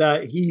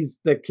 He's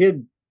the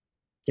kid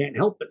can't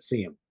help but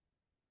see him.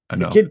 I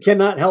The know. kid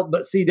cannot help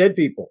but see dead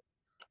people.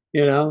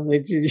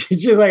 It's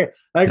just like,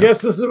 I Yeah.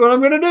 guess this is what I'm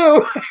going to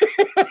do.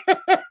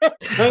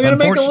 I'm going to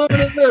make a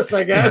living Unfortunately, at this, I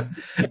yeah. guess.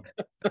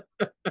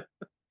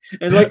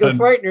 And like the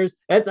Frighteners,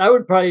 I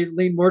would probably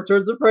lean more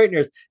towards the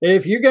Frighteners.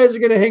 If you guys are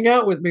going to hang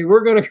out with me,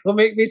 we're going to go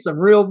make me some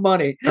real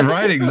money.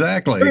 Right. We're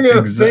Exactly. going to bang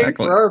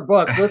Exactly. for our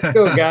buck. Let's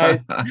go,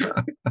 guys.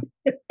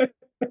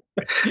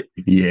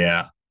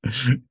 Yeah.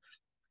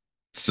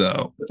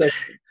 So, It's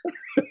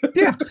like,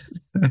 yeah.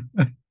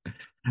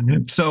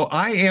 So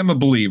I am a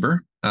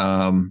believer.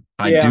 I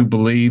yeah, do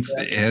believe,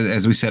 yeah,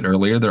 as we said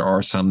earlier, there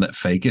are some that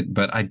fake it,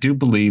 but I do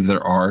believe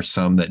there are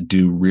some that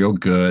do real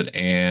good,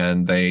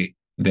 and they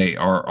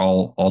are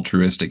all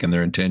altruistic in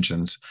their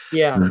intentions,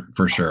 yeah.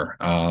 for sure.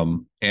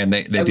 And I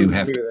would agree with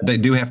that. they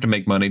do have to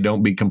make money.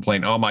 Don't be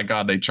complaining. Oh my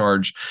God, they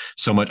charge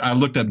so much. I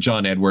looked up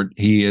John Edward.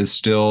 He is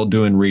still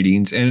doing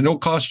readings, and it'll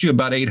cost you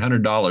about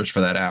 $800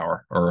 for that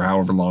hour or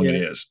however long it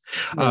Yeah, is.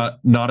 yeah.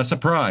 Not a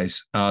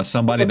surprise. Well,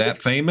 Somebody that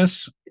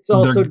famous, it's they're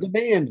also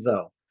demand,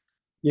 though.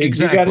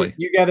 exactly.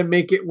 You got to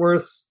make it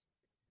worth.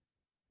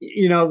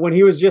 When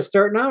he was just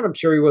starting out, I'm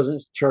sure he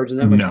wasn't charging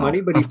that much No,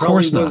 money, but he of probably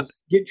course not.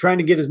 was trying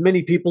to get as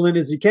many people in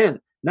as he can.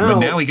 But Now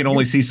now he can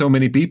only you, see so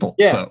many people.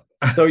 yeah. So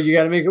So you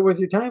got to make it worth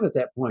your time at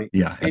that point.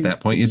 yeah, at And that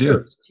point you do.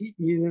 T-shirts,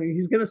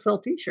 he's going to sell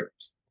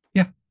T-shirts.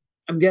 Yeah,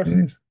 I'm it guessing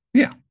is.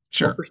 Yeah,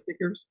 sure. bumper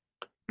stickers.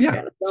 Yeah,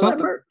 Got to sell that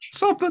something,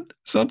 merch.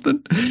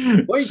 something.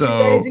 So,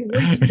 Merchandising,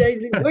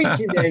 merchandising,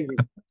 merchandising.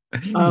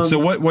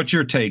 so Um, what's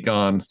your take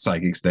on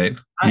psychics,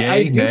 Dave? I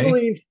Yay, do nay?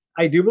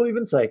 believe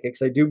in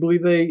psychics. I do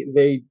believe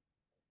they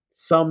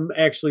some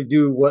actually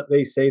do what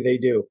they say they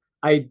do.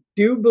 I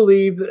do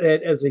believe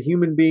that as a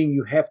human being,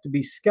 you have to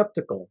be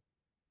skeptical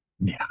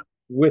Yeah,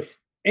 with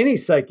any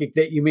psychic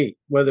that you meet,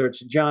 whether it's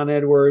John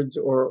Edwards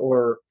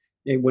or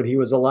when he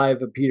was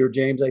alive, of Peter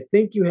James. I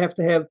think you have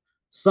to have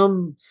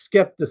some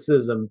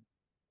skepticism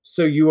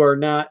so you are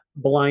not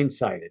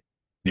blindsided.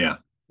 yeah,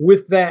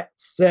 With that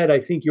said, I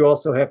think you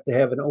also have to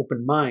have an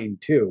open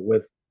mind too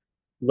with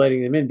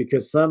letting them in,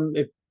 because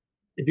if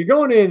you're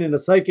going in and a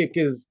psychic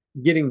is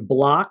getting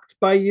blocked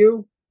by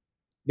you,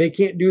 they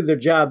can't do their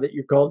job that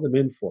you called them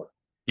in for.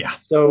 yeah.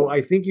 So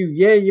I think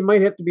you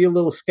might have to be a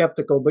little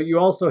skeptical, but you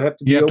also have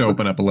to You be have to open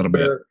open up a little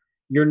bit. where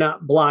you're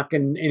not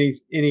blocking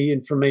any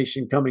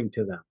information coming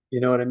to them. You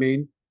know what I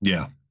mean?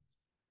 Yeah.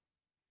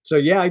 So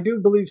yeah, I do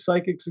believe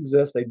psychics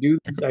exist. I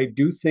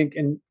do think,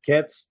 and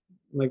cats.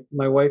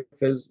 My wife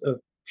has a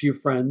few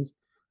friends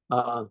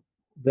uh,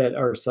 that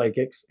are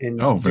psychics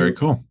and Oh, very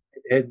cool.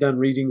 had done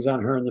readings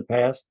on her in the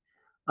past.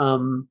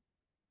 Um,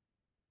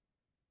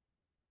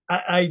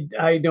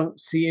 I don't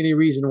see any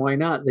reason why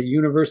not. The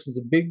universe is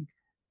a big,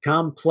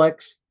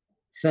 complex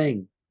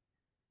thing.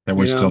 That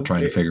we're still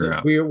trying to figure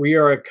out. We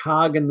are a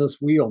cog in this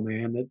wheel,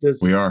 man.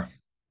 We are.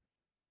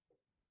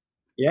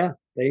 Yeah,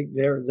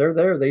 they're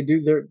there. They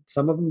do their.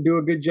 Some of them do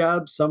a good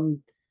job.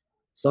 Some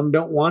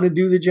don't want to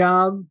do the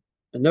job.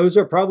 And those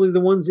are probably the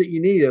ones that you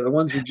need, are the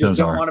ones who just Those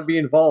don't are. want to be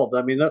involved.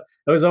 I mean,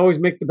 those always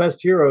make the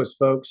best heroes,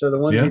 folks. Are the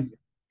ones Yeah.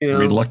 you know,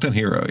 Reluctant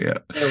hero. Yeah.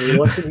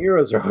 reluctant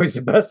heroes are always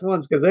the best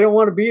ones because they don't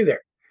want to be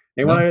there.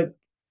 They want No. to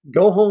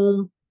go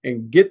home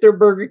and get their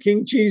Burger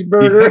King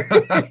cheeseburger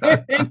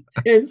Yeah.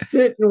 and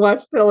sit and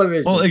watch Well,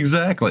 television.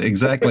 exactly,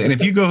 exactly. And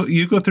if you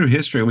go through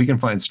history, we can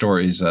find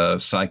stories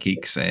of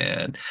psychics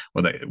and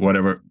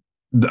whatever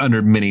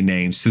under many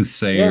names, Yeah,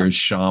 soothsayers,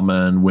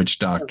 shaman, witch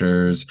yeah,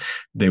 doctors.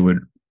 They would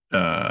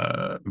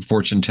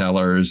fortune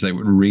tellers. They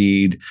would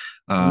read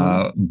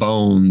mhm,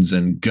 bones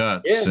and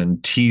guts yeah.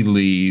 and tea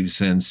leaves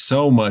and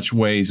so much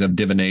ways of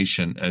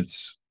divination.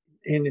 It's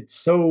And it's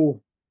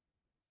so,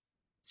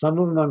 some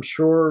of them I'm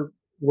sure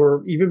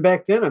were, even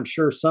back then, I'm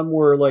sure some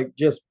were like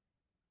just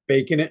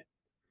faking it.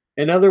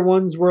 And other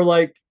ones were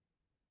like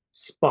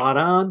spot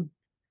on,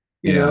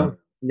 yeah. I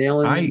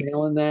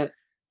nailing that,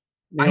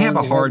 I have nailing a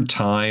the head. hard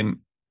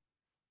time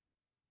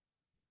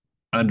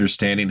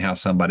understanding how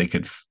somebody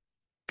could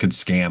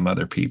scam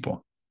other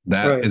people.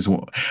 That Right. is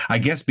what I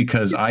guess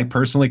because I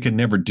personally could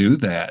never do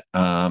that.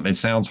 It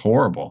sounds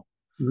horrible.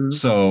 Mhm.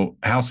 So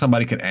how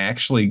somebody could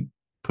actually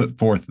put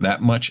forth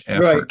that much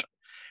Right. effort,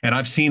 and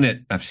I've seen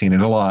it. I've seen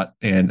it a lot,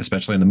 and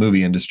especially in the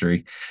movie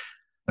industry.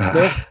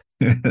 Yeah.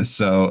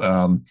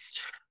 So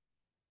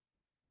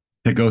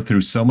to go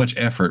through so much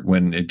effort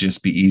when it'd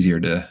just be easier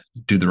to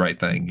do the right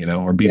thing,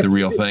 or be Yeah. the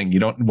real thing. You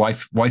don't why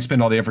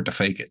spend all the effort to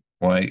fake it?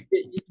 Why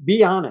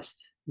Be honest.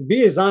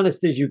 Be as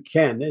honest as you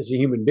can as a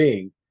human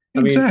being. I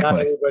mean, not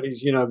exactly?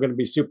 everybody's, going to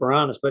be super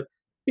honest, but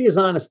be as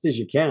honest as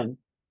you can.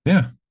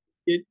 Yeah,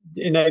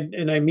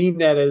 And I mean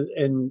that as,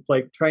 and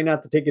like, try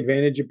not to take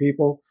advantage of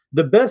people.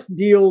 The best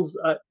deals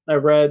I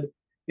read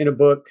in a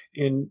book,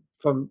 and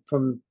from,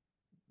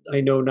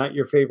 I know not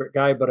your favorite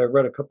guy, but I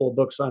read a couple of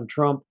books on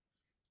Trump,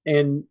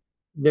 and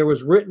there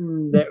was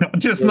written that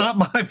just that not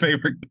my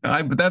favorite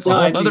guy, but that's a no,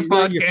 whole other he's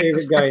not your podcast.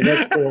 favorite guy.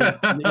 That's cool,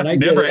 and I get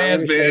Never it. I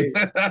has understand.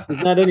 been.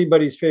 He's not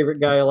anybody's favorite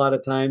guy a lot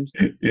of times.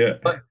 Yeah.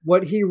 But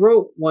what he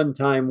wrote one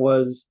time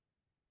was,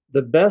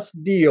 the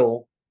best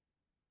deal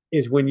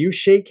is when you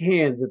shake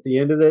hands at the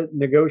end of the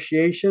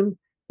negotiation,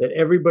 that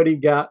everybody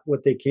got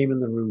what they came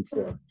in the room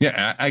for.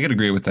 Yeah, I could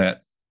agree with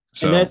that.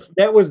 And So,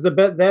 that was the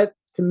bet. That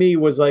to me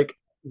was like,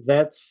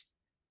 that's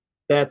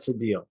that's a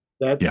deal.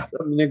 That's yeah.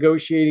 a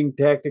negotiating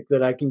tactic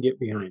that I can get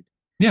behind.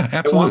 Yeah, I want what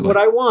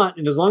absolutely. I want,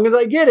 and as long as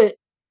I get it,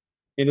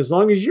 and as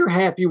long as you're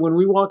happy when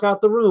we walk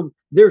out the room,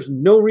 there's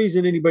no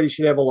reason anybody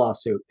should have a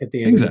lawsuit at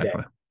the end of the day.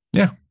 Exactly.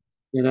 Yeah.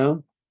 You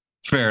know,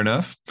 Fair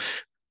enough.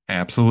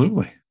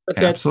 Absolutely. but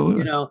that's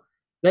Absolutely.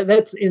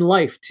 that's in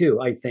life too.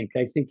 I think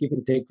you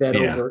can take that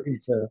Yeah. over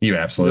into, You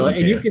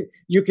absolutely and can.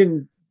 you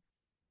can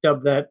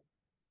dub that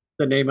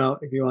the name out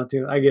if you want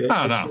to. I get it.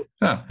 Oh no.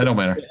 No, it don't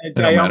matter. It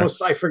don't I matter.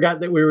 almost, I forgot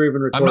that we were even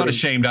I'm not recording.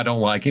 ashamed I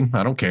don't like him.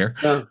 I don't care.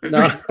 No,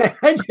 no,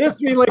 I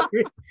just mean like,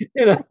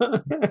 you know,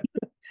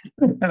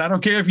 And I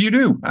don't care if you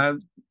do. I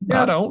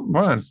yeah, don't.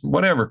 Fine,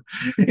 whatever.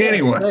 yeah,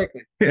 Anyway,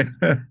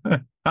 exactly.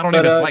 I don't need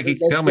But a psychic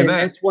to tell me and that.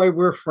 that's why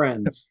we're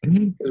friends,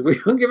 because we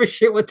don't give a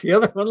shit what the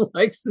other one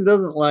likes and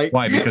doesn't like.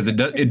 Why? Because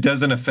it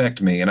doesn't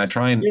affect me, and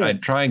Yeah, I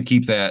try and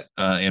keep that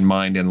in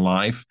mind in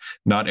life.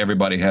 Not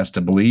everybody has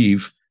to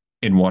believe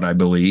in what I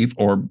believe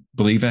or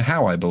believe in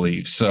how I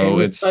believe. and So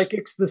with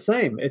psychics, the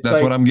same. It's that's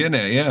what like, I'm getting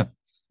at. Yeah,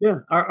 yeah,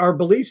 our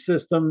belief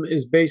system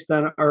is based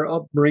on our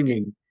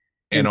upbringing,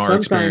 and and our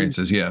sometimes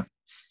experiences. Yeah.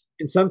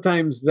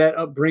 that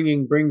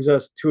upbringing brings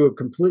us to a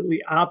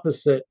completely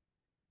opposite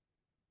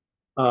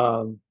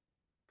um,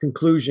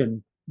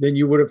 conclusion than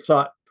you would have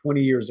thought 20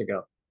 years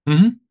ago.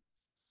 Hmm.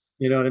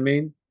 You know what I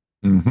mean?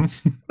 Hmm.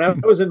 When I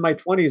was in my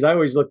 20s, I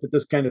always looked at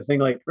this kind of thing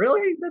like,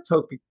 really? That's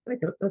hokey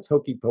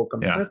pokey.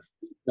 Yeah. That's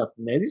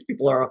nothing there. These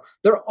people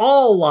they're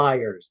all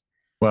liars.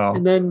 And Well,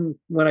 then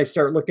when I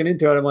start looking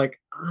into it, I'm like,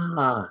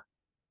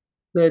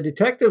 the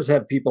detectives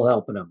have people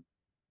helping them.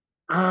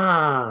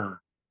 Ah,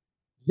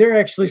 they're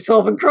actually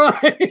solving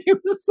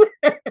crimes.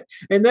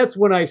 And that's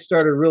when I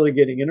started really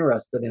getting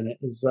interested in it.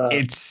 Is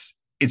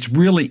it's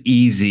really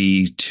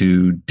easy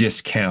to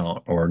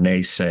discount or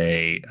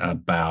naysay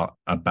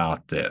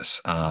about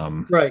this.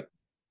 right.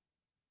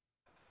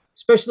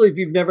 Especially if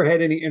you've never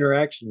had any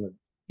interaction with it.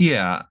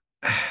 Yeah,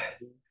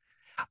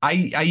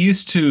 I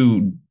used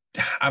to.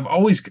 I've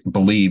always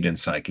believed in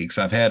psychics.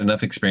 I've had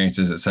enough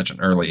experiences at such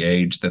an early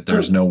age that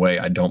there's no way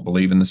I don't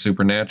believe in the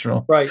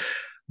supernatural. Right.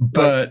 Right.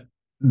 But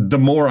the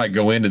more I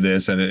go into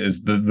this, and it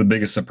is the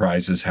biggest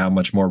surprise is how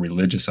much more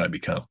religious I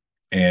become,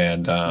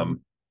 and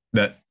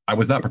that I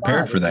was not It's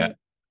prepared odd, for isn't it?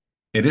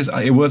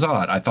 that. It was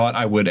odd. I thought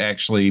I would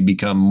actually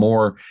become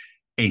more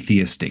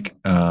atheistic,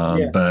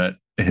 Yeah. but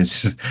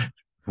it's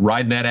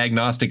riding that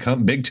agnostic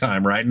hump big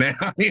time right now.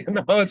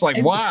 It's like,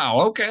 And wow,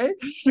 okay.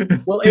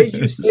 well, as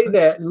you say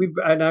that,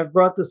 and I've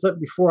brought this up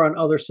before on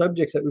other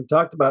subjects that we've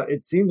talked about,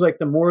 it seems like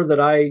the more that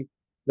I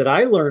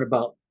learn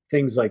about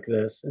things like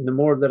this, and the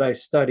more that I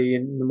study,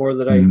 and the more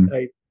that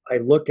Mhm, I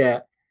look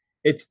at,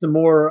 it's the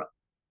more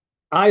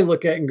I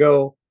look at and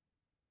go,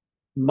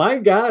 my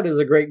God is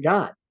a great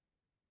God,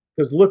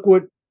 because look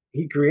what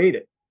He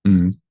created.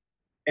 mhm.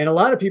 And a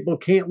lot of people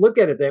can't look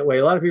at it that way.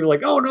 A lot of people are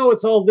like, oh no,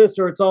 it's all this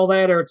or it's all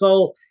that or it's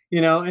all,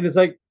 and it's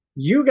like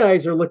you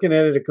guys are looking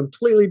at it a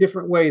completely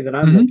different way than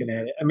I'm Hmm. looking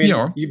at it. I mean,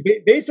 Yeah.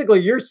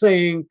 basically you're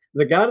saying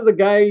the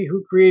guy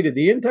who created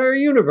the entire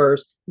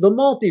universe, the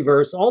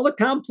multiverse, all the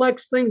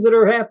complex things that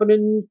are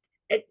happening,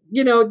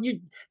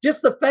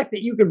 just the fact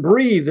that you can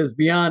breathe is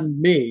beyond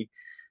me.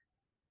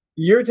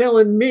 You're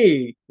telling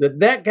me that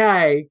that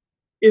guy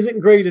isn't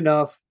great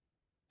enough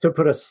to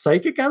put a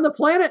psychic on the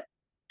planet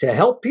to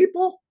help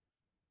people?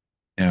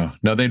 Yeah.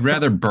 No, they'd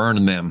rather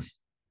burn them.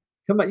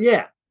 Come on,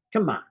 yeah,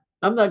 come on.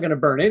 I'm not going to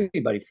burn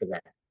anybody for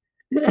that.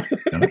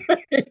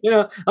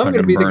 No, I'm not going to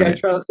going to be the burn guy it.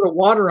 trying to throw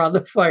water on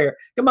the fire.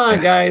 Come on,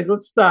 Yeah. guys,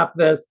 let's stop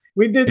this.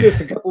 We did this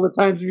a couple of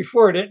times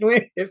before, didn't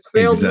we? It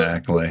failed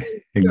Exactly. miserably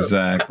too.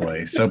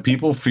 Exactly. So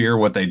people fear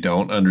what they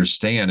don't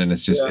understand, and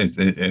it's just Yeah,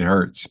 it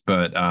hurts.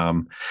 But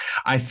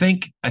I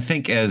think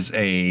as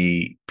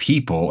a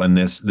people in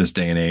this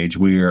day and age,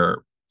 we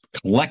are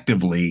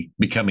collectively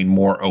becoming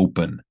more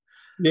open.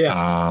 yeah.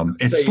 I'd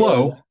It's say you are.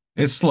 slow.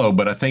 It's slow,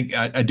 but I think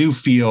I do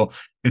feel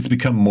it's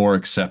become more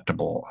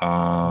acceptable.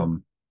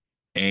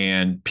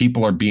 And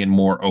people are being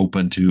more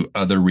open to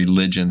other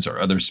religions or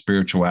other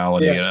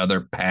spirituality Yeah, and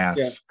other yeah.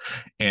 paths,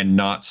 and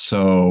not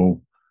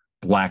so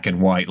black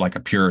and white like a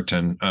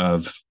Puritan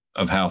of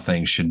how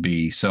things should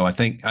be. So I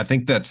think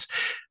that's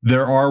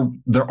there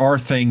are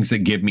things that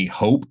give me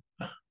hope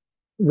for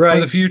the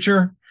Right.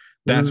 future.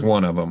 That's Mhm.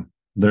 one of them.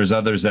 There's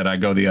others that I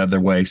go the other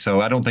way. So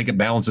I don't think it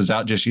balances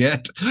out just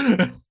yet.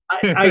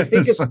 I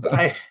think So,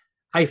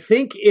 I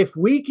think if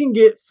we can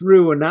get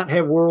through and not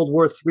have World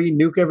War III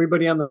nuke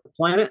everybody on the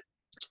planet,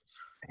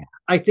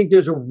 I think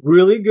there's a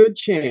really good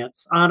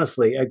chance,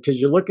 honestly, because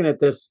you're looking at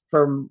this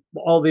from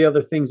all the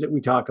other things that we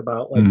talk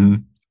about, like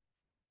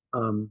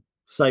mhm,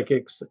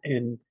 psychics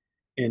and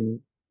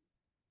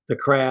the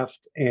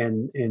craft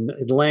and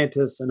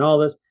Atlantis and all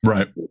this.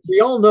 right. We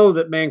all know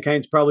that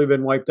mankind's probably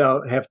been wiped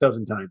out half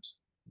dozen times.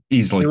 And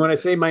Easily. when I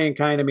say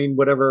mankind, I mean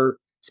whatever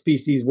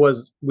species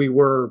was we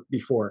were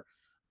before.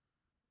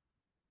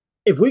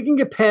 If we can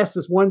get past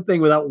this one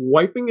thing without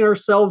wiping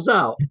ourselves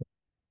out,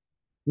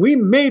 we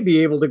may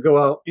be able to go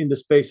out into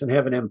space and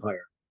have an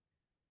empire,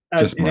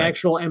 Just an might.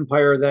 actual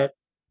empire that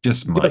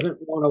Just might. doesn't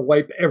want to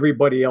wipe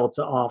everybody else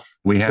off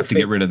We to have to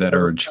face get rid of that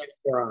whatever urge. planet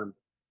they're on.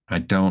 I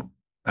don't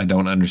I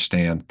don't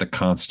understand the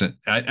constant.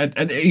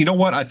 You know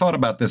what? I thought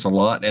about this a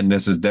lot, and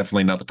this is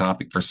definitely not the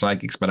topic for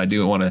psychics, but I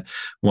do want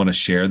to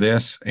share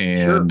this,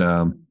 Sure. and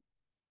And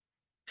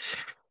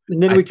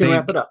then I we can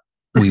wrap think it up.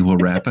 we will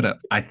wrap it up.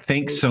 I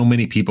think so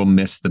many people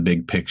miss the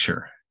big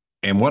picture,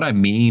 and what I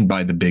mean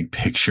by the big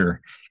picture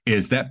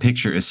is that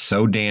picture is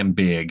so damn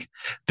big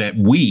that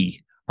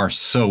we are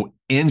so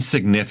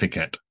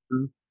insignificant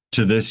Mhm.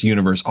 to this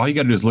universe. All you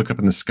got to do is look up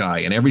in the sky,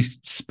 and every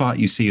spot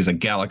you see is a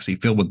galaxy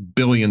filled with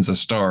billions of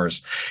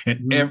stars. And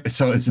Mhm.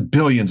 so it's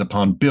billions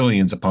upon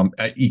billions upon.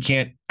 I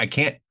can't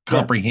Yeah.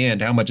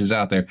 comprehend how much is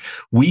out there.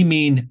 We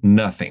mean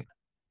nothing.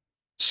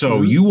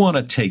 So Mhm. you want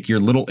to take your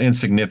little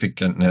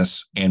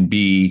insignificantness and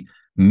be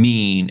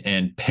mean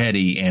and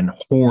petty and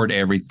hoard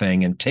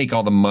everything and take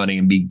all the money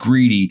and be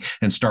greedy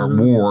and start Mhm.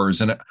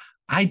 wars. And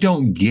I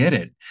don't get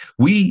it.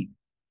 We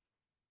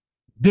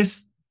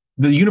this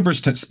the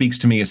universe speaks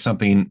to me as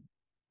something,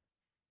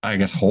 I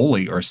guess,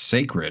 holy or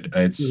sacred.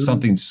 It's Mhm.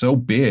 something so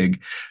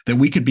big that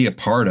we could be a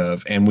part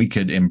of and we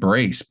could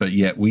embrace, but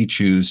yet we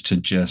choose to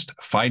just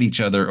fight each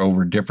other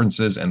over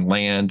differences and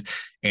land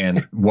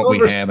and what we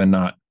Over have and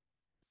not.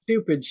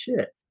 stupid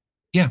shit.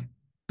 Yeah,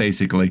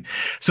 basically.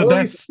 So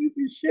Totally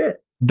stupid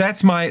shit.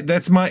 that's my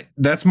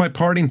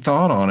parting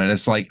thought on it.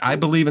 It's like I Mhm.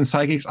 believe in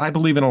psychics. I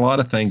believe in a lot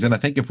of things, and I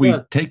think if we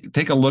Yeah.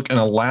 take a look and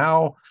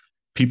allow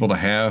people to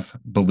have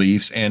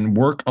beliefs and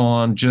work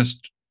on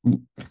just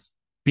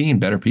being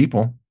better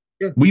people,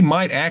 Yeah. we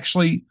might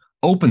actually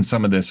open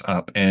some of this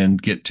up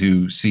and get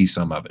to see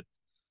some of it.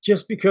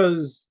 Just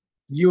because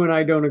you and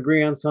I don't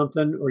agree on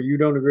something, or you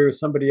don't agree with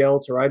somebody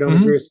else, or I don't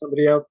agree Mhm. with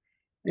somebody else,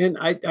 and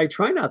I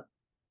try not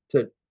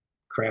to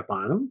crap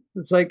on them.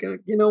 It's like,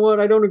 you know what?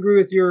 I don't agree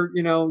with your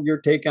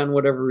take on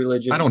whatever I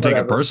religion, don't take it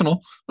whatever.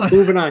 personal.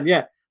 Moving on.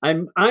 Yeah.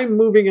 I'm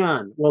moving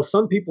on. Well,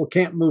 some people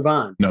can't move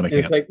on. No, they And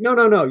it's can't. like, no,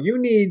 no, no. You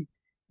need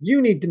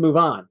to move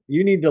on.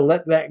 You need to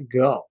let that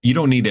go. You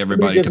don't need If somebody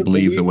everybody to doesn't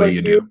believe the believe way like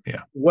you do. you,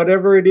 Yeah.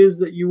 whatever it is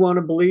that you want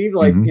to believe,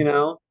 like,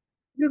 Mhm.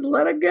 just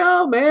let it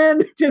go,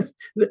 man. Just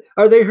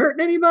are they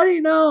hurting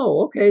anybody?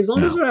 No. Okay. As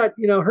long as No. they're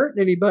not,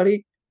 hurting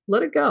anybody,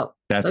 let it go.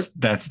 That's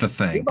Let that's the move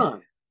thing.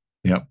 on.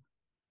 Yep.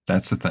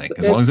 That's the thing. But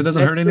As long as it that's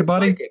doesn't that's hurt with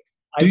anybody, psychics.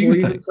 I do your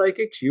believe in thing.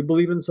 psychics. You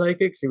believe in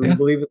psychics. You Yeah.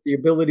 believe that the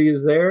ability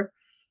is there.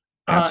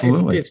 If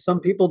Absolutely. if some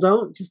people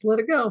don't, just let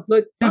it go.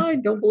 Yeah.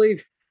 Fine, don't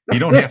believe. You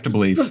don't have to That's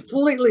believe.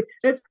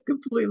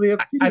 completely up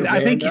to you, I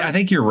man. think I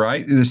think you're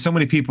right. There's so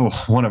many people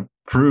want to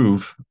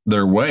prove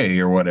their way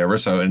or whatever.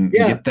 So and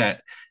Yeah, get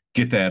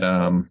that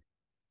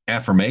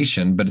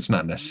affirmation, but it's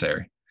not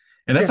necessary.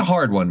 And that's yeah, a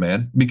hard one,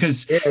 man,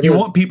 because yeah. It is. you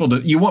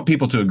want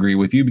people to agree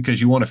with you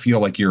because you want to feel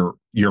like you're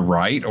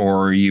right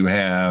or you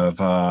have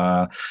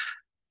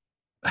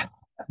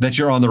that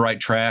you're on the right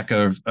track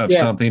of Yeah,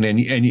 something, and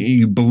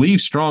you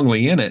believe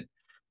strongly in it,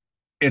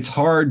 it's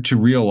hard to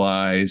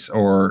realize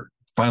or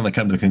finally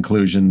come to the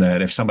conclusion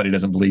that if somebody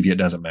doesn't believe you, it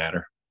doesn't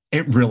matter.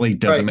 It really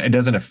doesn't.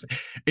 right,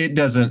 It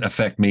doesn't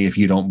affect me if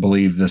you don't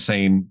believe the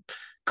same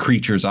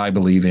creatures I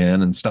believe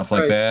in and stuff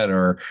like right. that,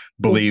 or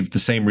Well, believe the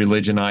same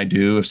religion I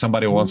do. If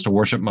somebody wants mhm. to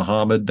worship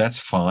Muhammad, that's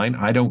fine.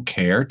 I don't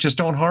care. Just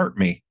don't hurt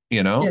me.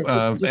 Yeah, just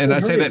And don't I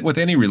hurt say that anyone. with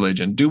any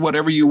religion. Do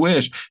whatever you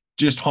wish.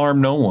 Just harm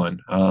no one.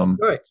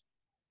 Right.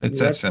 It's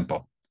that That's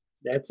simple.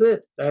 that's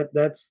it.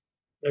 That's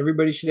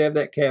everybody should have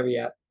that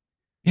caveat.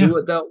 Do Yeah.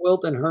 what thou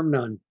wilt and harm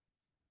none.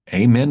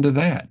 Amen to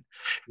that.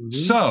 Mhm.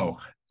 So,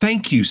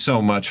 thank you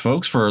so much,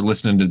 folks, for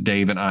listening to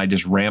Dave and I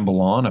just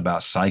ramble on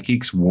about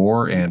psychics,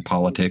 war, and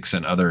politics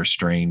and other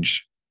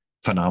strange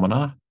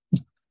phenomena.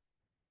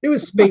 It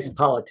was space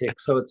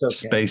politics, so it's okay.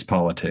 Space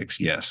politics,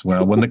 yes.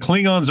 Well, when the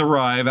Klingons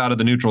arrive out of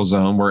the neutral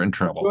zone, we're in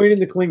trouble. Joining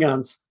the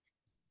Klingons.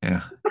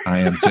 Yeah, I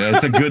am.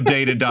 It's a good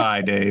day to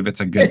die, Dave.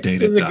 It's a good day This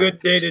to is a die. good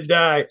day to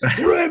die.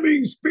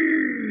 Ramming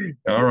speed.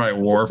 All right,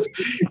 Worf.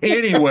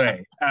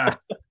 Anyway,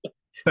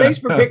 Thanks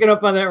for picking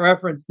up on that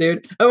reference,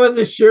 dude. I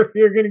wasn't sure if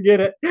you were going to get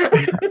it.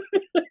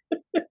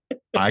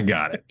 I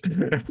got it.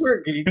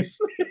 We're geeks.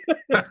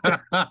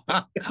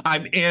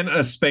 I'm in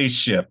a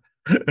spaceship.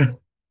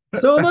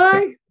 So am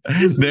I.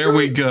 This is There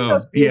we great. go.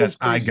 Must be in a Yes,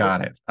 I spaceship.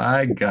 got it.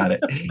 I got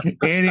it.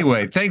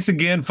 Anyway, thanks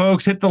again,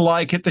 folks. Hit the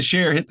like, hit the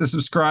share, hit the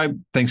subscribe.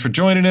 Thanks for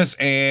joining us,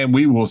 and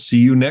we will see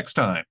you next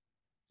time.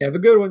 Have a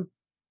good one.